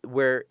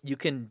where you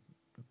can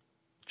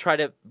try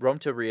to Rome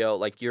to Rio.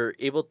 Like, you're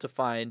able to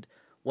find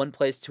one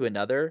place to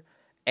another,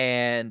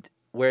 and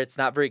where it's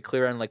not very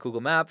clear on like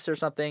Google Maps or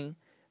something,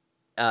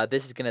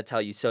 this is gonna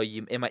tell you. So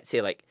it might say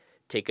like,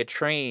 take a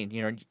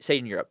train. Say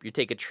in Europe, you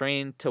take a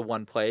train to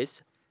one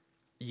place,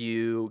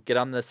 you get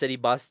on the city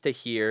bus to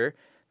here,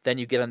 then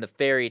you get on the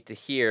ferry to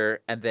here,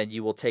 and then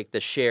you will take the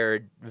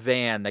shared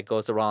van that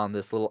goes around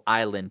this little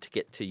island to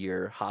get to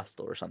your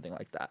hostel or something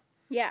like that.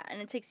 Yeah, and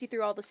it takes you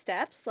through all the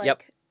steps. Like,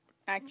 Yep.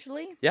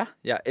 actually. Yeah,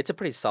 it's a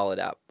pretty solid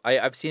app.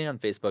 I've seen it on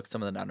Facebook.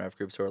 Some of the non-rev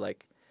groups who are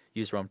like,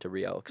 use Rome to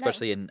Rio,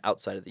 especially Nice. in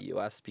outside of the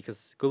U.S.,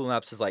 because Google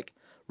Maps is like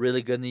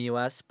really good in the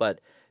U.S., but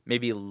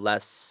maybe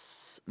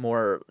less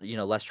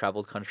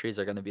traveled countries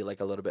are going to be like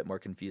a little bit more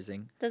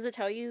confusing. Does it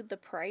tell you the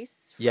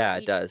price for Yeah,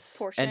 it each does.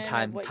 portion And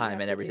of what you have time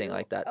and to everything do?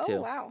 like that Oh,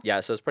 too. wow. Yeah,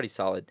 so it's pretty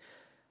solid.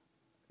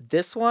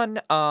 This one,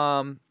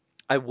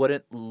 I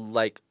wouldn't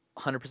like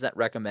 100%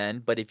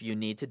 recommend, but if you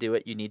need to do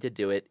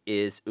it,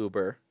 is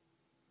Uber.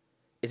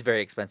 It's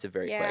very expensive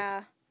very quick.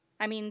 Yeah.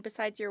 I mean,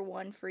 besides your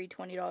one free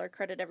 $20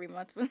 credit every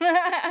month.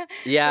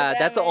 Yeah, with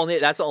that's the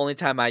Amex. only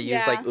time I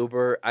use like Yeah.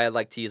 Uber. I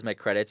like to use my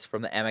credits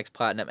from the Amex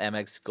Platinum,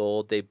 Amex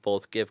Gold. They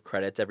both give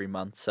credits every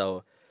month,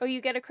 so Oh,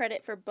 you get a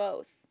credit for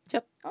both.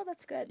 Yep. Oh,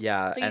 that's good.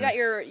 yeah. So you and got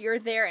your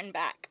there and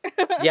back.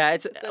 yeah,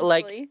 it's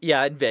like essentially.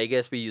 in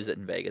Vegas we use it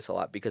in Vegas a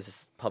lot because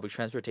it's public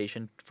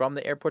transportation from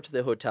the airport to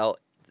the hotel.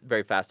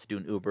 Very fast to do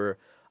an Uber.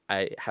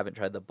 I haven't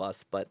tried the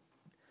bus, but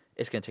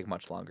it's gonna take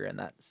much longer in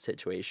that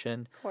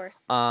situation. Of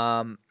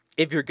course.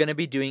 If you're gonna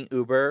be doing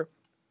Uber,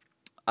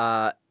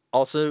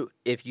 also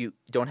if you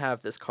don't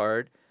have this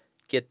card,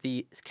 get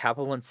the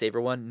Capital One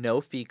Saver One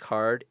no fee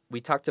card.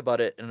 We talked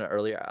about it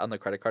earlier on the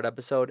credit card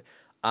episode.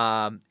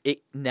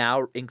 It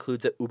now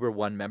includes a Uber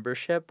One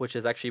membership, which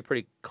is actually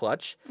pretty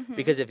clutch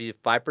because if you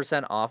have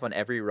 5% off on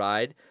every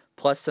ride,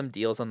 plus some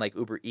deals on like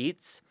Uber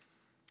Eats,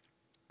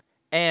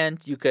 and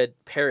you could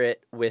pair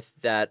it with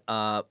that.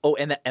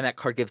 And that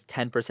card gives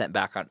 10%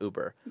 back on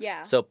Uber.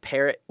 Yeah. So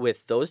pair it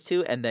with those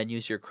two, and then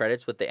use your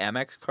credits with the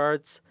Amex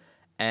cards,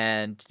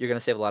 and you're gonna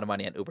save a lot of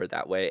money on Uber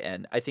that way.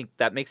 And I think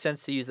that makes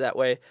sense to use that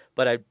way.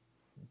 But I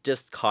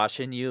just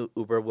caution you,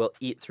 Uber will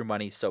eat through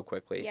money so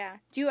quickly. Yeah.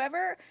 Do you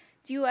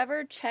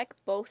ever check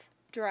both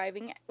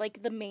driving,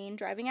 like the main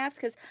driving apps?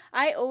 Because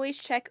I always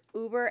check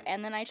Uber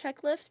and then I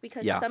check Lyft,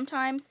 because Yeah.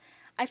 sometimes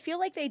I feel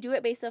like they do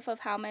it based off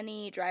of how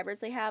many drivers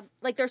they have.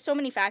 Like, there's so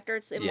many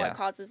factors in Yeah. what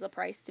causes the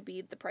price to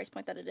be the price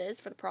point that it is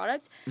for the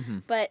product.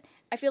 Mhm. But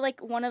I feel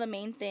like one of the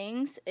main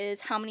things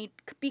is how many,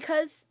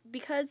 because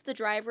the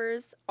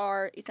drivers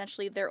are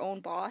essentially their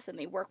own boss and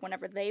they work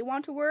whenever they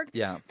want to work.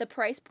 Yeah. The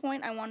price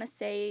point, I want to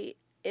say,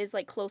 is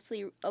like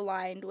closely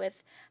aligned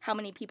with how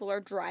many people are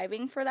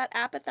driving for that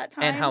app at that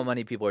time, And how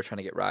many people are trying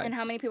to get rides. and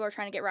how many people are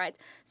trying to get rides.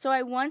 So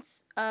I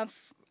once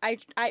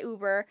I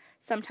Uber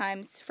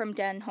sometimes from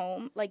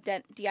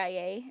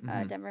DIA,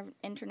 Denver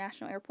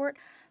International Airport,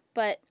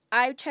 but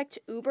I checked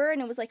Uber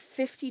and it was like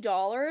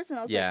 $50, and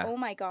I was Yeah. like, oh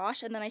my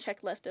gosh. And then I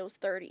checked Lyft, it was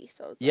 30.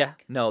 So it was Yeah.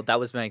 like, No, that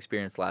was my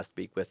experience last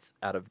week with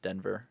out of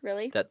Denver.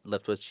 really? That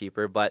Lyft was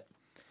cheaper, but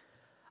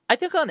I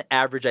think on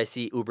average I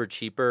see Uber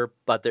cheaper,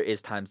 but there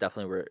is times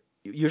definitely where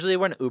usually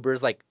when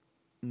Uber's like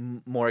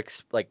more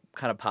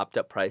kind of popped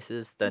up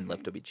prices, then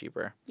Lyft will be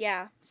cheaper.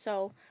 Yeah.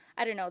 So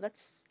I don't know.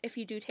 That's, if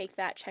you do take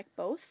that, check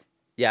both.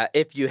 Yeah,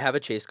 if you have a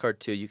Chase card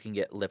too, you can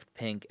get Lyft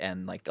Pink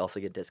and like also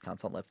get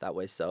discounts on Lyft that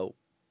way. So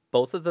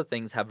both of the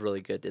things have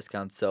really good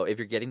discounts. So if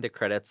you're getting the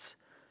credits,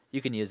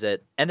 you can use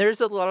it. And there's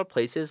a lot of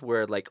places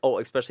where like, oh,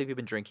 especially if you've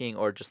been drinking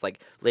or just like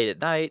late at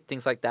night,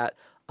 things like that.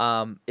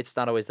 It's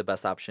not always the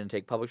best option to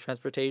take public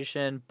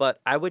transportation, but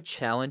I would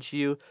challenge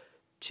you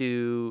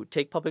to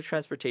take public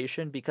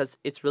transportation because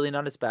it's really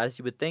not as bad as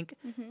you would think.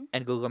 Mm-hmm.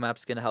 And Google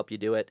Maps is going to help you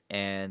do it,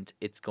 and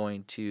it's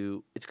good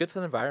for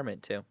the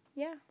environment too.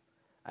 Yeah.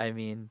 I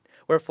mean,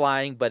 we're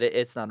flying, but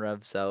it's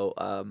non-rev, so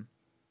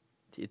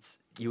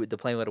the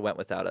plane would have went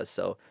without us.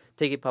 So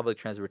taking public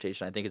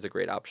transportation, I think, is a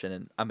great option,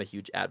 and I'm a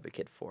huge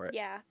advocate for it.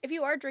 Yeah. If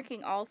you are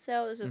drinking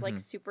also, this is like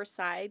super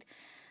side.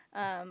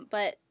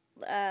 But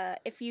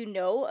if you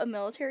know a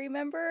military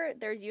member,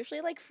 there's usually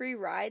like free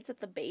rides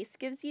that the base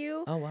gives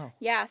you. Oh wow.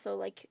 Yeah, so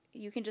like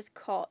you can just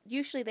call.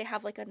 Usually they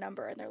have like a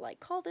number and they're like,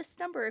 call this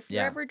number if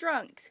you're Yeah. ever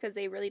drunk, because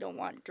they really don't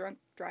want drunk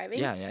driving.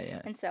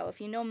 Yeah. And so if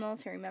you know a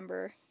military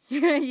member,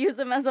 you're going to use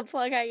them as a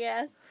plug, I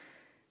guess.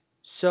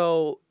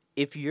 So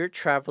if you're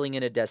traveling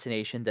in a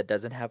destination that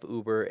doesn't have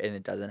Uber and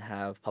it doesn't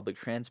have public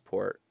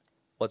transport,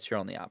 what's your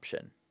only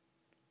option?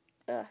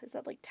 Is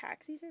that like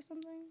taxis or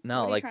something?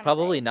 No, What are you like trying to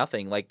probably say?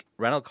 nothing. Like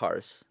rental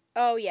cars.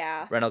 Oh,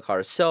 yeah. Rental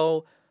cars.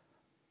 So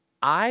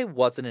I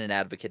wasn't an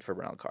advocate for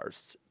rental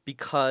cars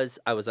because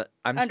I'm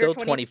Under still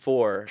 20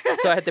 24,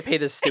 so I had to pay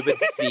this stupid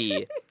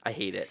fee. I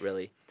hate it,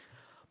 really.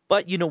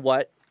 But you know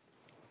what?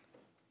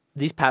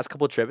 These past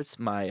couple trips,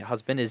 my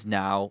husband is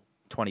now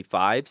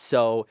 25,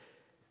 so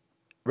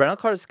rental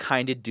cars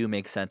kind of do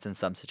make sense in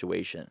some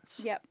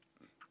situations Yep.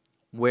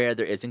 where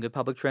there isn't good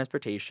public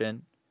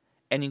transportation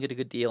and you get a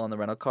good deal on the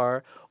rental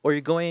car, or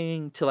you're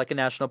going to like a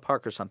national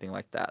park or something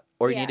like that,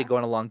 or you need to Yeah. go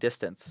on a long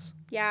distance.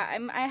 Yeah,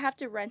 I have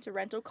to rent a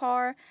rental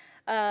car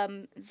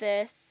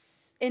this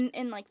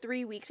in like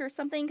 3 weeks or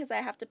something, because I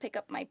have to pick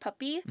up my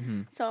puppy.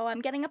 Hmm. So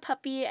I'm getting a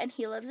puppy, and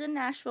he lives in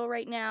Nashville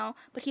right now,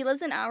 but he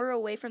lives an hour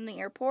away from the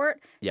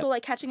airport. Yep. So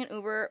like catching an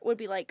Uber would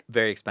be like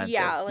Very expensive.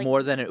 Yeah, like,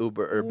 more than an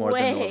Uber or more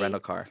than a way. rental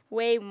car.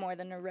 way more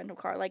than a rental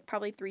car, like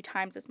probably 3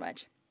 times as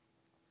much.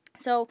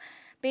 So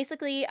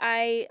basically,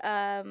 I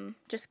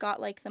just got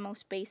like the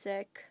most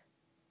basic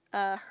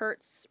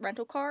Hertz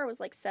rental car. It was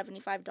like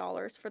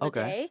 $75 for the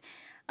Okay. day.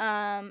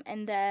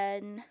 And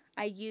then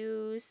I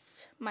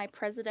used my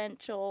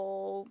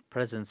presidential.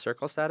 President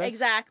Circle status?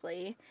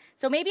 Exactly.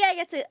 So maybe I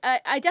get to.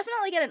 I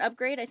definitely get an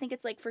upgrade. I think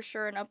it's like for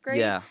sure an upgrade.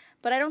 Yeah.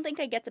 But I don't think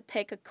I get to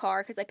pick a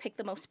car because I picked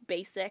the most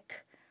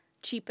basic,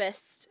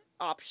 cheapest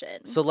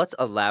option. So let's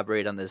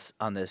elaborate on this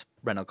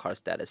rental car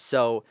status.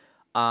 So,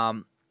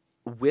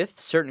 with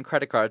certain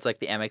credit cards like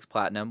the Amex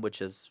Platinum,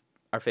 which is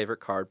our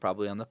favorite card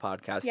probably on the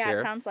podcast yeah, here.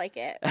 it sounds like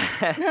it. We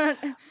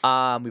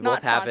Not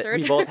both have it.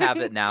 sponsored. We both have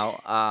it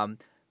now.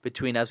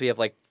 Between us, we have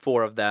like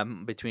 4 of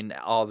them between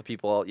all the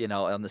people,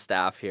 on the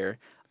staff here.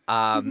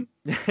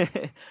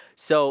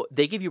 So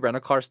they give you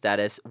rental car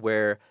status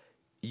where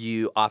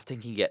you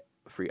often can get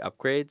free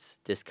upgrades,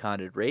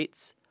 discounted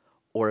rates,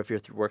 or if you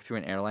work through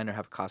an airline or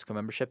have a Costco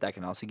membership, that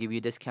can also give you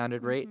a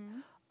discounted rate.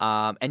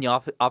 And you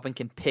often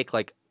can pick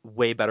like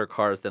way better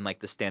cars than like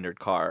the standard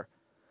car,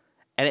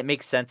 and it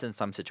makes sense in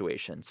some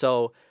situations.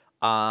 So,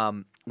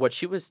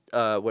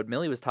 what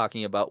Millie was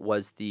talking about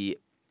was the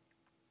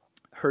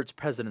Hertz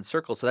President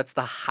Circle. So that's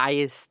the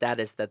highest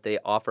status that they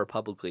offer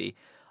publicly,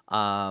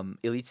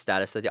 elite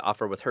status that they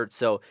offer with Hertz.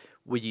 So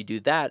when you do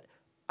that,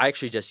 I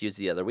actually just used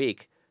the other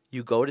week.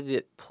 You go to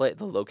the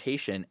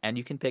location and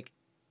you can pick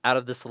out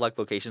of the select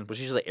locations, which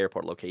is usually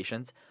airport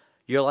locations.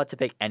 You're allowed to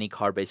pick any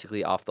car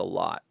basically off the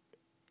lot.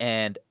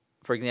 And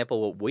for example,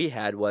 what we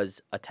had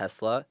was a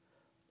Tesla,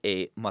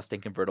 a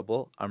Mustang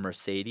convertible, a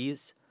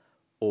Mercedes,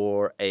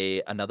 or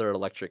another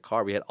electric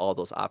car. We had all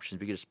those options.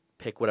 We could just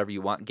pick whatever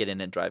you want, get in,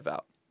 and drive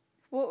out.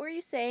 What were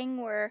you saying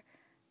where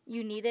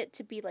you need it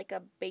to be like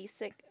a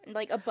basic,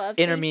 like above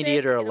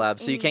Intermediate basic? or a lab.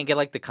 So you can't get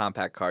like the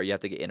compact car. You have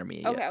to get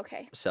intermediate.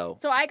 Okay. So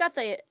So I got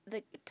the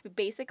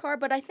basic car,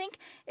 but I think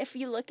if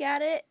you look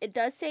at it, it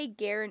does say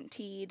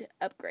guaranteed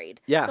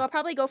upgrade. Yeah. So I'll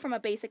probably go from a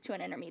basic to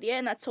an intermediate,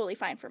 and that's totally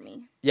fine for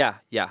me. yeah.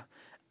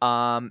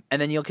 And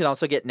then you can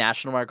also get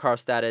National Car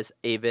status,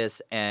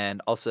 Avis,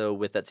 and also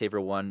with that Saver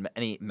One,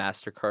 any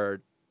MasterCard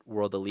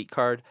World Elite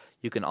card,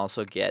 you can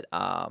also get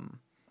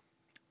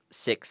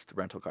 6th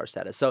rental car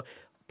status. So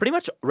pretty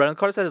much rental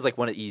car status is like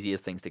one of the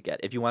easiest things to get.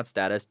 If you want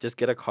status, just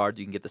get a card,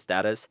 you can get the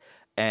status.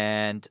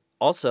 And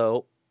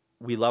also,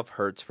 we love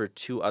Hertz for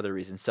 2 other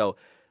reasons. So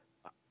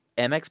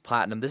MX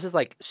Platinum, this is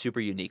like super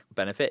unique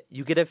benefit.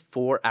 You get a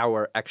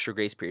 4-hour extra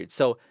grace period.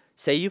 So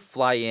say you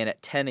fly in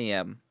at 10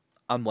 a.m.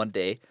 on one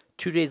day,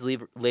 2 days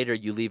later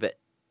you leave at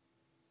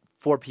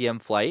 4 p.m.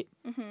 flight.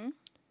 Mm-hmm.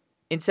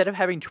 Instead of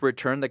having to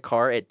return the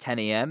car at 10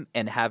 a.m.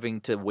 and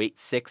having to wait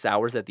 6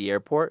 hours at the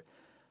airport,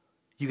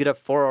 you get a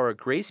 4-hour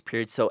grace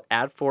period. So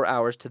add 4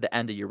 hours to the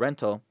end of your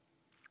rental.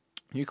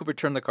 You could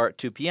return the car at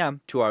 2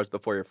 p.m., 2 hours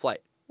before your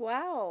flight.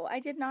 Wow, I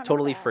did not know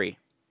Totally that. free.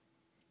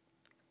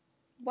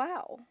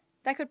 Wow,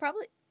 that could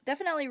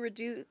definitely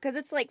reduce, because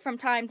it's like from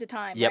time to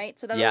time, Yep. right?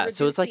 So that'll Yeah,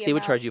 so reduce it's like the they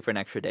would amount. charge you for an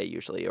extra day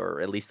usually,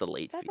 or at least a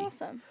late That's fee.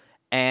 awesome.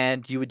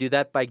 And you would do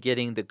that by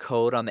getting the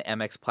code on the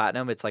MX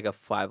Platinum. It's like a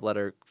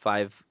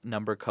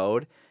 5-number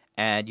code.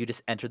 And you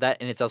just enter that.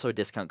 And it's also a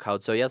discount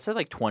code. So yeah, it's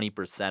like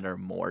 20% or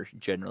more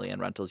generally on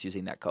rentals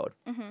using that code.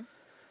 Mm-hmm. And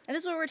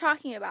this is what we're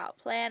talking about,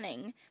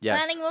 planning. Yes.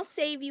 Planning will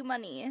save you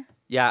money.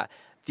 Yeah.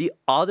 The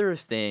other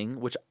thing,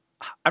 which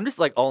I'm just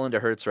like all into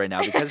Hertz right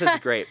now because it's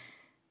great.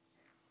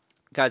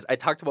 Guys, I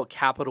talked about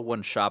Capital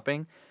One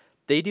Shopping.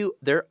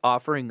 They're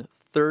offering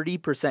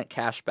 30%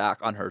 cash back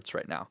on Hertz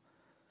right now.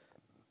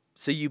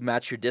 So you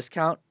match your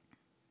discount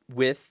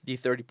with the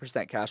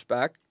 30% cash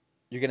back,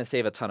 you're going to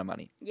save a ton of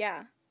money.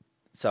 Yeah.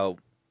 So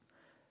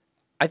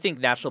I think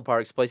national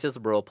parks, places,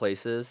 rural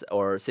places,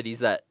 or cities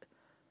that,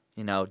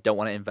 don't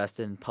want to invest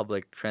in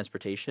public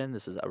transportation,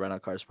 this is a rental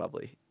car is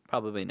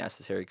probably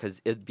necessary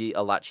because it'd be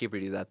a lot cheaper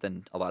to do that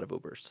than a lot of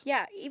Ubers.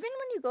 Yeah, even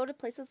when you go to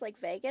places like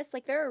Vegas,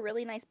 like there are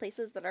really nice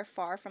places that are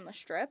far from the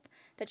strip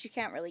that you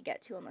can't really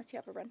get to unless you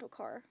have a rental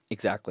car.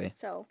 Exactly.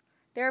 So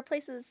there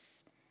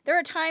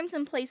are times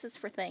and places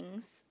for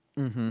things.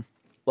 Mm-hmm.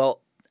 Well,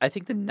 I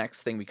think the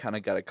next thing we kind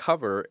of got to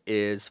cover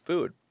is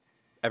food.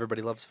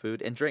 Everybody loves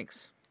food and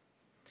drinks.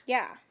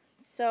 Yeah.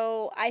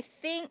 So I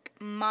think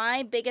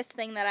my biggest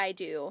thing that I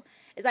do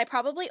is I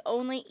probably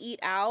only eat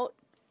out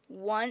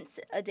once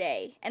a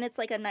day, and it's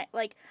like a night.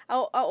 Like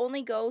I'll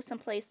only go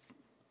someplace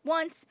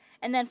once,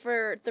 and then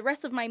for the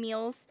rest of my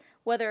meals,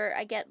 whether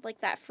I get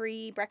like that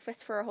free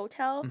breakfast for a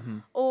hotel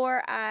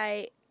or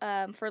I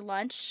for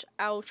lunch,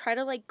 I'll try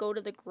to like go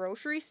to the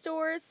grocery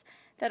stores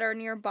that are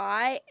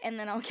nearby, and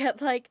then I'll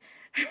get like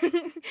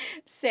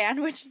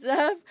sandwich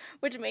stuff,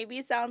 which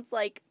maybe sounds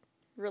like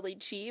really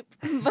cheap,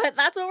 but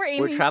that's what we're aiming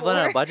for. We're traveling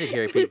on a budget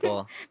here,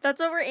 people.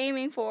 That's what we're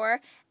aiming for,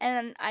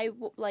 and I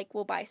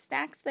will buy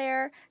snacks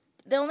there.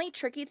 The only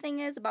tricky thing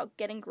is about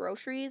getting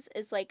groceries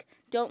is like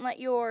don't let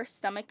your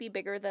stomach be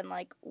bigger than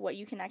like what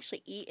you can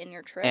actually eat in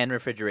your trip. And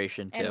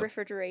refrigeration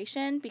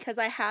too. Because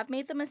I have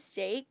made the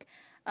mistake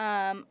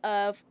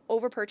of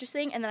over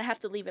purchasing and then I have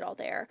to leave it all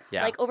there.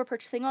 Yeah. Like over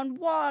purchasing on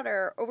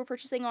water,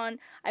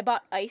 I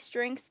bought ice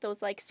drinks,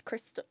 those like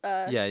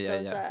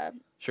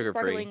Sugar-free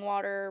sparkling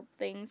water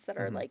things that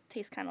are like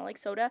taste kind of like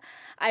soda.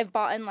 I've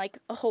bought in like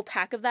a whole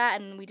pack of that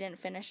and we didn't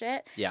finish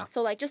it. Yeah.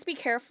 So like just be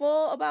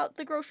careful about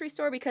the grocery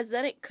store because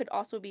then it could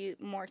also be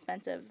more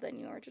expensive than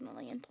you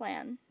originally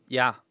planned.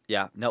 Yeah.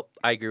 Nope,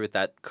 I agree with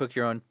that. Cook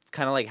your own,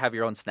 kind of like have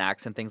your own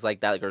snacks and things like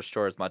that. The grocery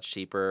store is much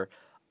cheaper.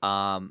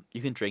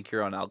 You can drink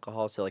your own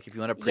alcohol. So like if you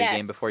want to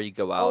pregame before you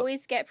go out.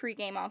 Always get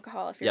pregame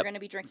alcohol if you're going to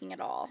be drinking at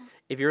all.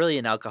 If you're really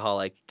an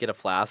alcoholic, get a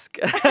flask.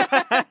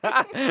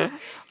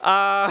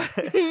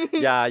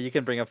 Yeah, you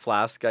can bring a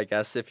flask, I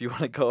guess, if you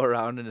want to go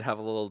around and have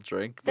a little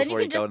drink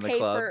before you go in the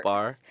club,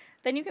 bar.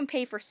 Then you can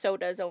pay for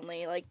sodas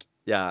only, like.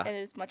 Yeah. And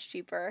it's much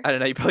cheaper. I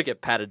don't know. You probably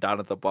get patted down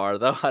at the bar,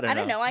 though. I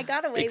don't know. I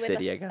got away Big with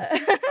city, I guess.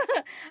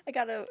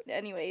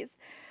 Anyways.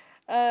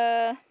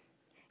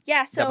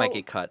 Yeah, so. That might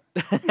get cut.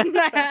 I'm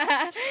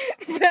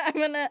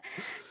gonna.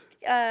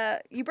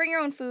 You bring your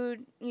own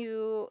food.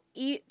 You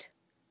eat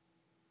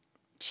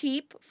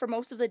cheap for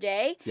most of the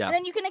day. Yeah. And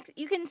then you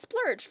can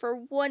splurge for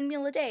one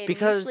meal a day. And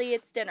because usually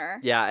it's dinner.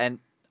 Yeah, and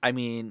I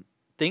mean,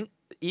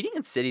 eating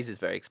in cities is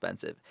very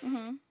expensive,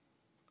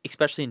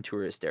 especially in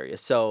tourist areas.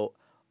 So.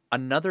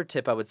 Another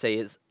tip I would say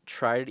is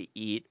try to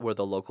eat where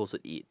the locals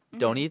would eat.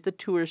 Don't eat the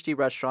touristy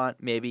restaurant.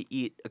 Maybe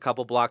eat a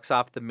couple blocks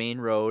off the main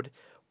road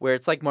where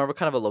it's like more of a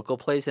kind of a local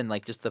place and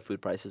like just the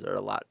food prices are a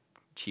lot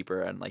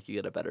cheaper and like you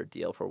get a better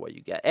deal for what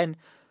you get. And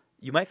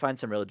you might find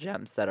some real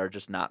gems that are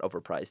just not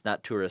overpriced,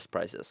 not tourist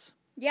prices.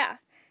 Yeah.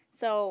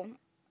 So,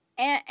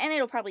 and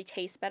it'll probably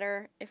taste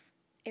better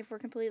if we're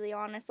completely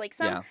honest. Like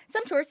some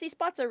touristy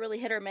spots are really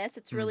hit or miss.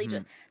 It's really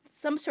just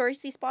some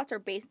touristy spots are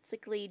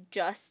basically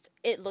just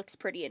it looks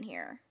pretty in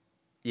here.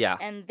 Yeah.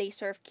 And they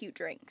serve cute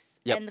drinks.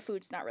 Yep. And the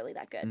food's not really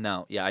that good.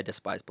 No, yeah, I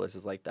despise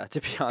places like that,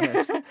 to be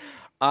honest.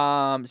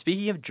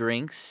 Speaking of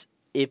drinks,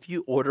 if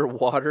you order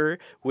water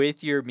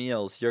with your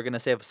meals, you're going to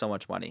save so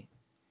much money.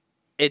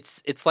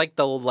 It's like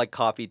the old like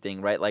coffee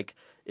thing, right? Like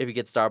if you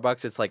get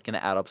Starbucks, it's like going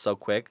to add up so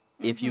quick.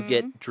 If you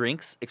get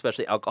drinks,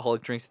 especially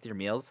alcoholic drinks with your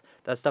meals,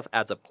 that stuff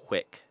adds up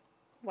quick.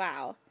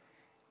 Wow.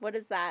 What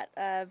is that?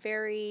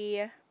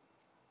 Very...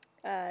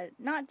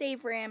 not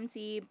Dave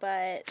Ramsey,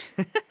 but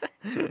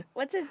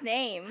what's his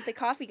name? The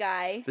coffee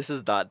guy. This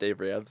is not Dave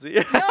Ramsey.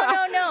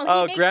 No.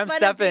 Oh, Graham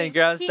Stephan.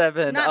 Graham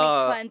Stephan. Not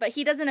makes fun, but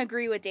he doesn't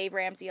agree with Dave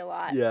Ramsey a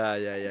lot.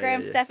 Yeah.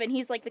 Graham Stephan,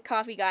 he's like the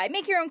coffee guy.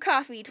 Make your own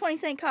coffee,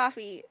 20-cent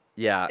coffee.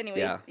 Yeah.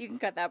 Anyways, you can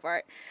cut that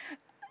part.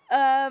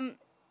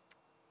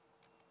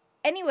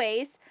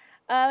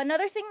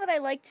 Another thing that I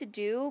like to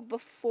do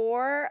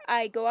before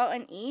I go out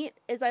and eat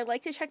is I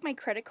like to check my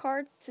credit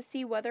cards to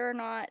see whether or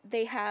not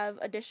they have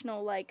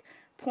additional like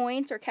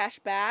points or cash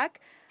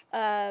back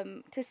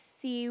to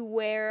see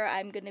where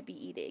I'm going to be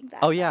eating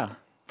that night.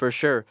 For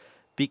sure.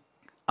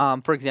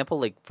 For example,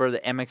 like for the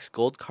Amex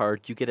Gold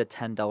card, you get a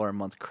 $10 a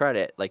month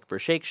credit like for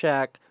Shake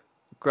Shack,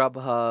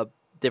 Grubhub,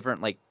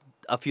 different like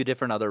a few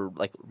different other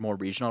like more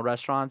regional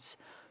restaurants.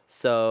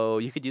 So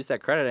you could use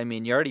that credit. I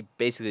mean, you're already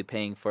basically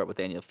paying for it with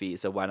annual fee,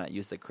 so why not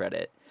use the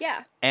credit?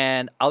 Yeah.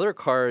 And other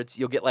cards,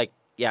 you'll get like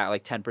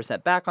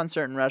 10% back on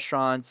certain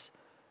restaurants.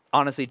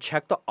 Honestly,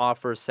 check the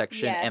offers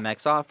section. Yes.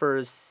 MX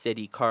offers,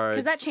 City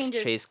cards, that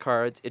changes- Chase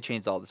cards. It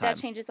changes all the time.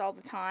 That changes all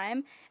the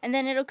time. And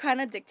then it'll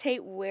kind of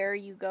dictate where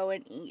you go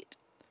and eat.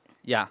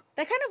 Yeah.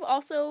 That kind of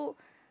also,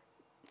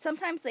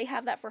 sometimes they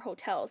have that for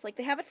hotels. Like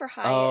they have it for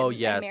Oh, Hyatt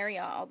yes. and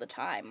Marriott all the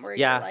time. Where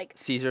Yeah, you're like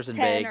Caesars in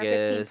 10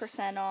 Vegas. or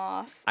 15%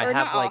 off. I Or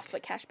have, not like- off,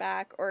 but cash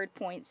back or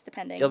points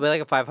depending. It'll be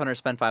like a 500,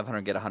 spend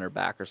 500, get 100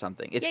 back or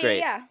something. It's yeah, great.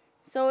 Yeah.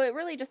 So it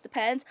really just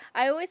depends.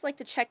 I always like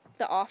to check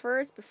the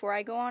offers before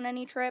I go on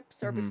any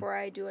trips or before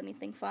I do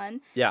anything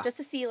fun. Yeah. Just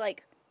to see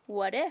like,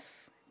 what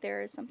if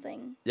there is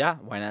something. Yeah,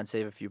 why not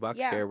save a few bucks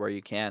Yeah. here where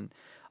you can?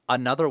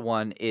 Another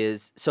one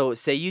is, so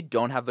say you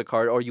don't have the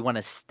card or you want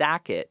to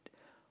stack it.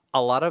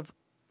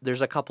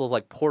 There's a couple of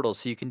like portals,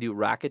 so you can do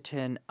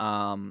Rakuten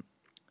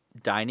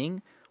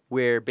dining,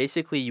 where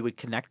basically you would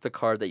connect the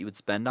card that you would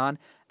spend on,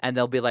 and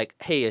they'll be like,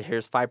 hey,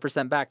 here's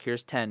 5% back,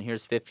 here's 10,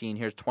 here's 15,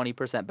 here's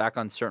 20% back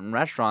on certain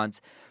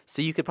restaurants.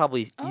 So you could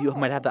you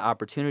might have the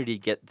opportunity to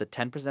get the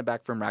 10%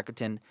 back from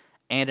Rakuten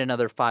and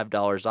another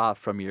 $5 off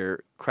from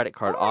your credit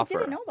card offer. I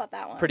didn't know about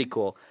that one. Pretty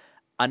cool.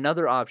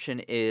 Another option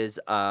is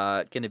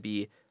going to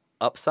be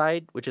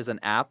Upside, which is an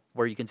app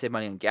where you can save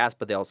money on gas,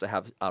 but they also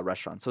have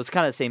restaurants. So it's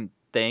kind of the same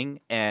thing.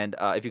 And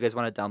if you guys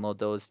want to download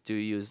those,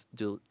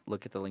 do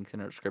look at the links in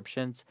our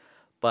descriptions.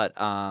 But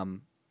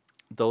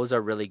those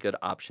are really good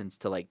options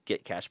to like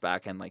get cash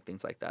back and like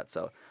things like that.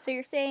 So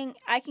you're saying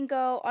I can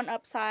go on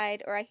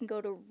Upside or I can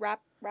go to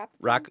Rakuten.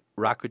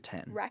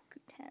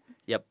 Rakuten.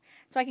 Yep.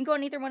 So I can go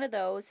on either one of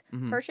those,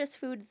 Mhm. purchase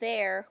food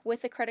there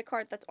with a credit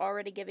card that's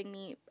already giving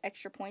me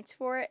extra points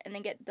for it, and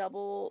then get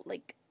double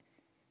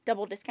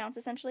discounts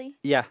essentially.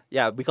 Yeah.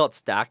 We call it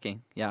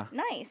stacking. Yeah.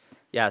 Nice.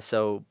 Yeah.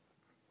 So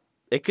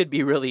it could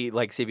be really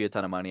like save you a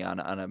ton of money on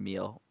a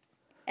meal.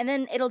 And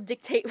then it'll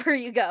dictate where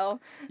you go.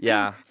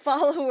 Yeah.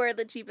 Follow where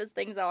the cheapest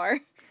things are.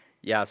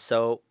 Yeah,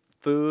 so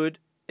food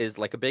is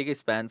like a big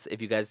expense.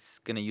 If you guys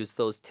gonna use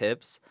those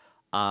tips,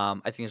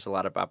 I think there's a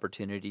lot of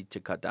opportunity to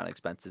cut down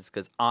expenses.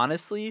 Because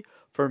honestly,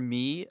 for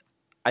me,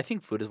 I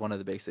think food is one of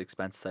the biggest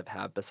expenses I've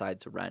had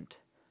besides rent,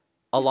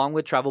 along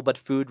with travel. But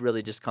food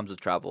really just comes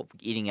with travel,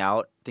 eating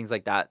out, things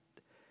like that.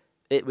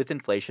 With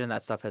inflation,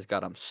 that stuff has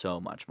got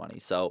so much money.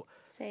 So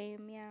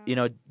Same,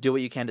 yeah. do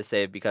what you can to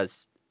save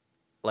because,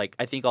 like,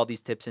 I think all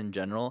these tips in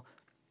general,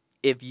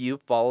 if you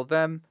follow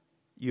them,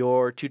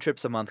 your 2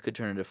 trips a month could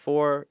turn into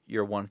 4,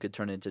 your 1 could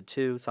turn into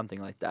 2, something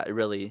like that.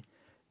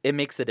 It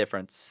makes a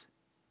difference.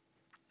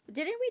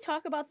 Didn't we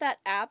talk about that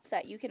app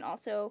that you can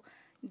also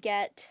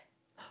get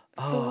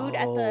food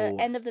at the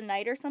end of the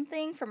night or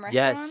something from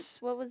restaurants?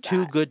 Yes. What was that?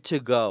 Too Good To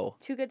Go.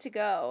 Too Good To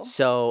Go.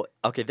 So,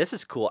 okay, this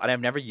is cool, and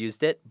I've never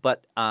used it,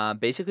 but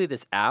basically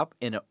this app,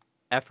 in an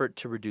effort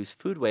to reduce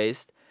food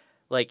waste,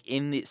 like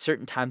in the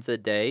certain times of the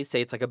day,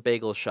 say it's like a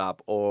bagel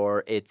shop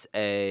or it's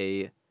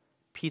a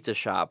pizza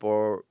shop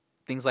or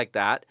things like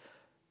that,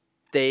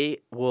 they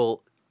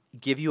will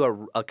give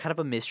you a kind of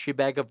a mystery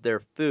bag of their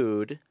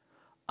food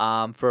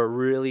for a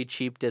really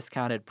cheap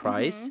discounted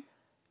price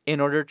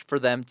in order for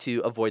them to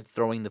avoid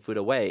throwing the food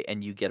away,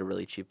 and you get a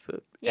really cheap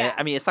food. Yeah. And,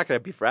 I mean, it's not going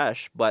to be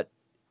fresh, but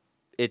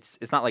it's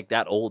not like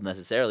that old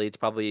necessarily. It's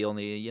probably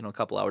only, a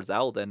couple hours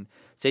old and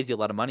saves you a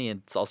lot of money,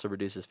 and it also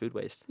reduces food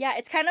waste. Yeah,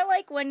 it's kind of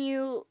like when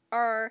you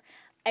are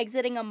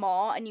exiting a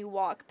mall and you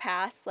walk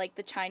past like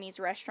the Chinese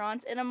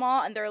restaurants in a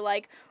mall and they're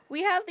like,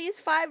 we have these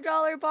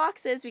 $5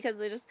 boxes because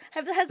they just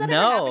has that ever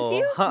happened to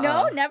you?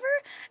 No, never.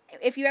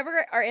 If you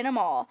ever are in a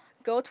mall,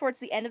 go towards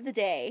the end of the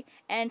day,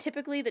 and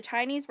typically the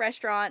Chinese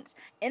restaurants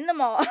in the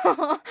mall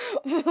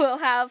will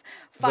have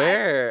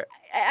Where?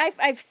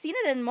 I've seen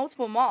it in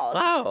multiple malls.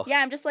 Wow. Yeah,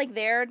 I'm just like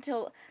there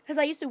because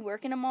I used to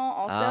work in a mall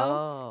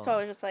also, so I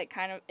was just like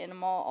kind of in a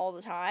mall all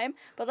the time.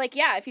 But like,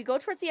 yeah, if you go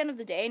towards the end of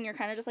the day and you're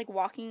kind of just like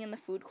walking in the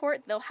food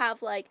court, they'll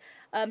have like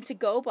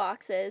to-go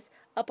boxes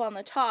up on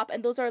the top,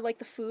 and those are like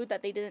the food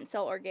that they didn't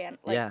sell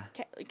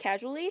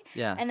casually.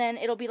 Yeah. And then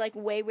it'll be like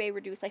way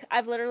reduced. Like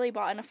I've literally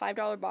bought in a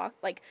 $5 box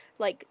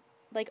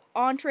like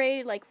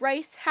entree, like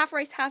half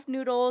rice, half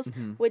noodles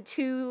with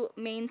 2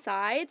 main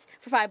sides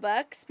for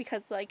 $5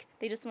 because like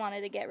they just wanted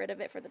to get rid of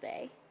it for the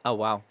day. Oh,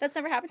 wow. That's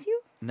never happened to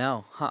you?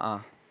 No.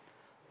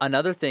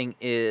 Another thing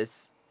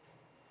is,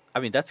 I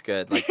mean, that's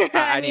good. Like,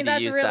 I need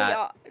to use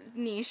that. That's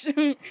really niche.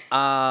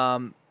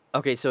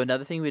 Okay, so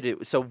another thing we do.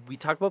 So we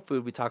talk about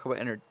food. We talk about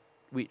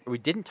we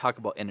didn't talk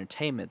about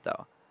entertainment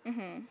though.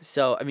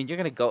 So I mean, you're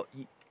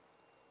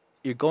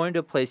going to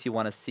a place you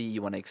want to see.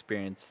 You want to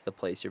experience the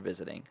place you're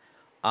visiting.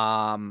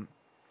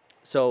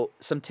 So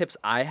some tips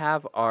I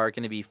have are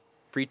going to be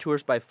free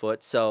tours by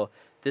foot. So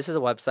this is a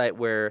website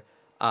where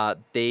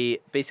they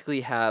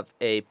basically have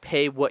a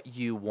pay what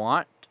you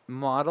want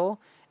model,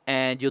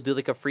 and you'll do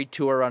like a free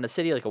tour around a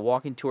city, like a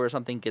walking tour or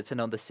something, get to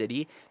know the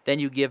city. Then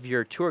you give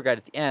your tour guide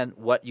at the end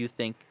what you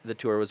think the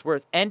tour was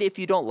worth. And if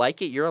you don't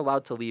like it, you're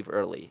allowed to leave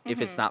early if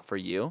it's not for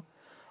you.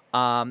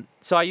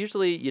 So I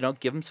usually,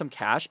 give them some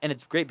cash, and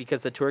it's great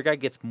because the tour guide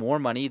gets more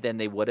money than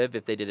they would have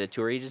if they did a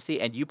tour agency,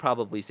 and you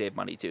probably save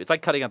money too. It's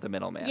like cutting out the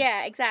middleman.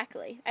 Yeah,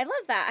 exactly. I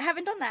love that. I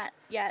haven't done that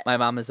yet. My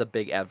mom is a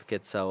big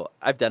advocate, so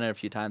I've done it a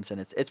few times, and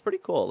it's pretty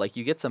cool. Like,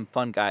 you get some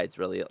fun guides,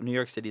 really. New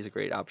York City is a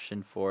great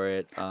option for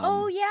it.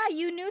 Oh, yeah,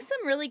 you knew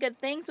some really good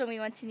things when we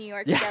went to New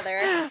York Yeah.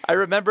 together. I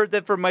remembered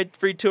that from my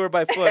free tour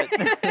by foot.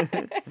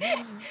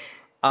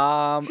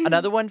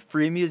 Another one,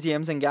 free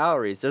museums and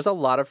galleries. There's a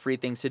lot of free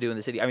things to do in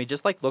the city. I mean,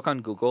 just like look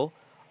on Google.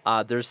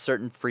 There's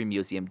certain free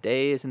museum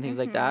days and things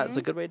like that. It's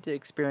a good way to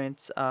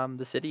experience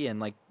the city,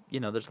 and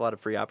there's a lot of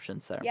free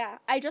options there. Yeah,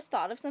 I just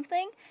thought of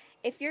something.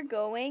 If you're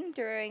going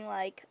during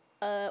like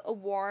a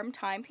warm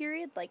time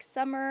period, like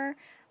summer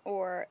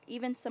or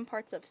even some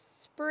parts of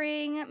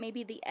spring,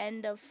 maybe the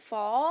end of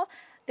fall,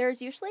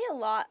 there's usually a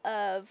lot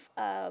of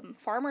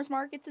farmers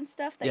markets and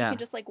stuff that you Yeah. can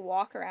just like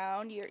walk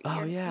around. You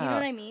know Yeah.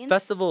 what I mean?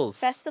 Festivals.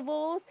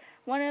 Festivals.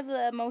 One of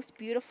the most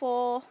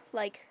beautiful,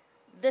 like,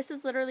 this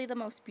is literally the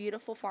most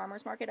beautiful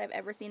farmers market I've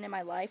ever seen in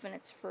my life, and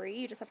it's free.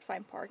 You just have to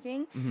find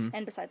parking,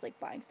 and besides like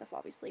buying stuff,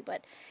 obviously.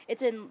 But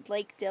it's in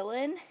Lake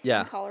Dillon Yeah.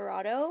 in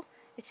Colorado.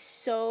 It's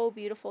so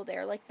beautiful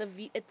there. Like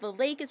the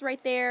lake is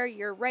right there.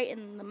 You're right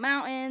in the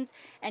mountains,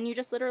 and you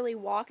just literally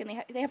walk.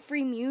 And they have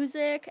free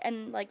music,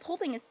 and like the whole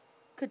thing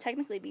could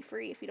technically be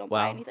free if you don't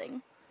buy Wow.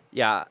 anything.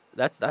 Yeah,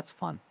 that's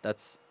fun.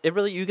 It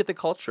really, you get the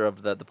culture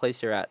of the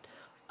place you're at.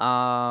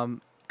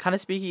 Kind of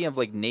speaking of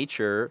like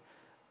nature,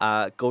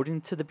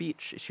 going to the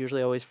beach. It's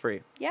usually always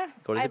free. Yeah,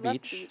 Go to I the love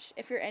beach. the beach.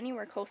 If you're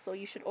anywhere coastal,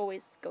 you should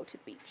always go to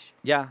the beach.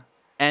 Yeah,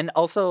 and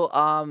also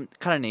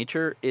kind of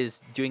nature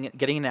is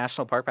getting a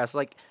national park pass.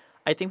 Like,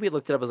 I think we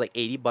looked it up, it was like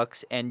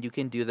 $80, and you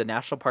can do the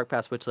national park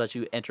pass, which lets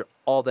you enter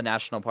all the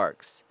national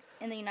parks.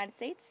 In the United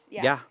States?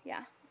 Yeah.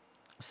 Yeah.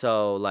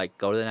 So like,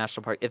 go to the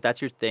national park if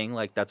that's your thing.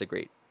 Like, that's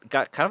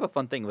got kind of a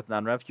fun thing with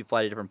non-ref. You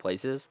fly to different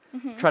places.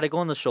 Try to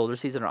go in the shoulder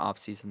season or off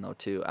season though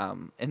too.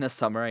 In the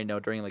summer, I know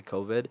during like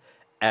COVID,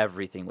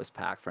 everything was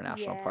packed for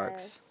national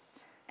parks.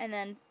 Yes. And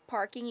then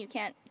parking, you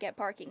can't get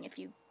parking if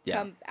you Yeah.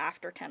 come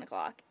after 10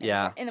 o'clock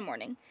in the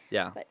morning.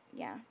 Yeah. But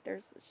yeah,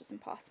 it's just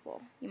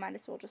impossible. You might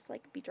as well just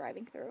like be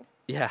driving through.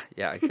 Yeah,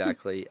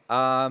 exactly.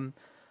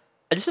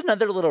 Just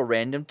another little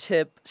random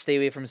tip: stay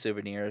away from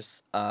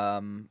souvenirs.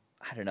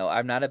 I don't know.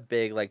 I'm not a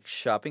big like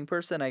shopping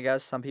person. I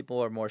guess some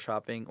people are more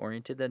shopping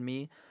oriented than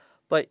me,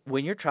 but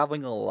when you're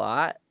traveling a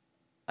lot,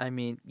 I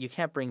mean, you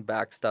can't bring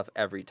back stuff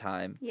every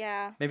time.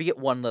 Yeah. Maybe get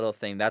one little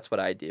thing. That's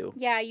what I do.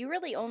 Yeah, you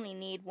really only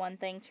need one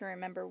thing to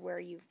remember where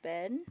you've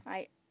been.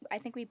 I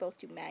think we both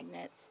do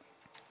magnets.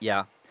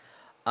 Yeah.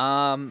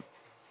 And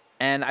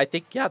I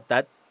think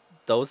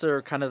those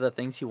are kind of the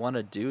things you want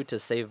to do to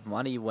save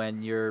money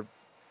when you're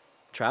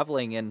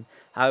traveling, and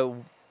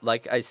how,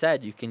 like I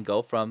said, you can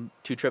go from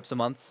 2 trips a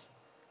month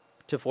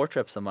to 4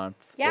 trips a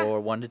month, Yeah. or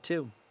 1 to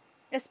 2.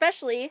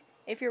 Especially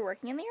if you're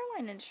working in the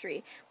airline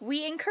industry.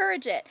 We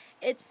encourage it.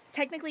 It's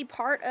technically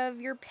part of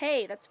your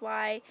pay. That's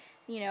why,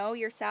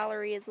 your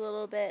salary is a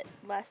little bit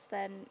less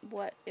than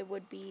what it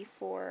would be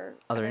for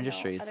Other I don't know,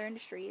 industries. other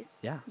industries.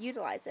 Yeah.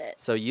 Utilize it.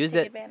 So use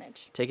Take it.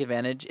 advantage. Take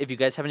advantage. If you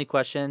guys have any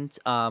questions,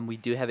 we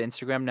do have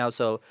Instagram now,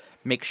 so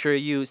make sure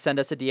you send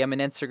us a DM on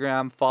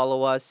Instagram.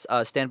 Follow us.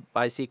 Stand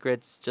by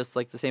Secrets, just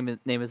like the same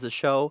name as the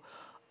show.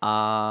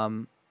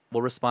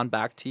 We'll respond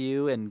back to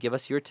you and give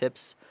us your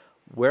tips.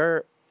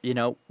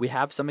 We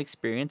have some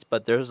experience,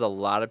 but there's a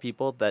lot of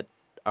people that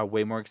are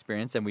way more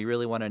experienced, and we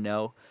really want to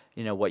know,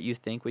 what you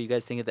think, what you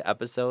guys think of the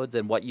episodes,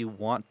 and what you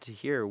want to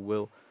hear.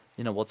 We'll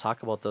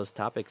talk about those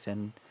topics,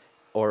 and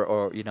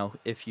or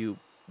if you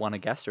want a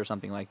guest or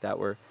something like that,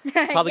 we're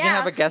probably gonna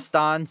have a guest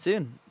on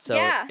soon. So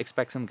Yeah.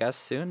 expect some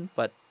guests soon.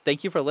 But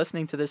thank you for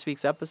listening to this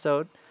week's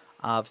episode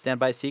of Stand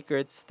by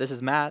Secrets. This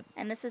is Matt.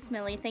 And this is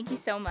Millie. Thank you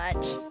so much.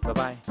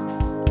 Bye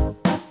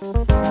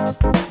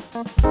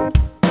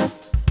bye.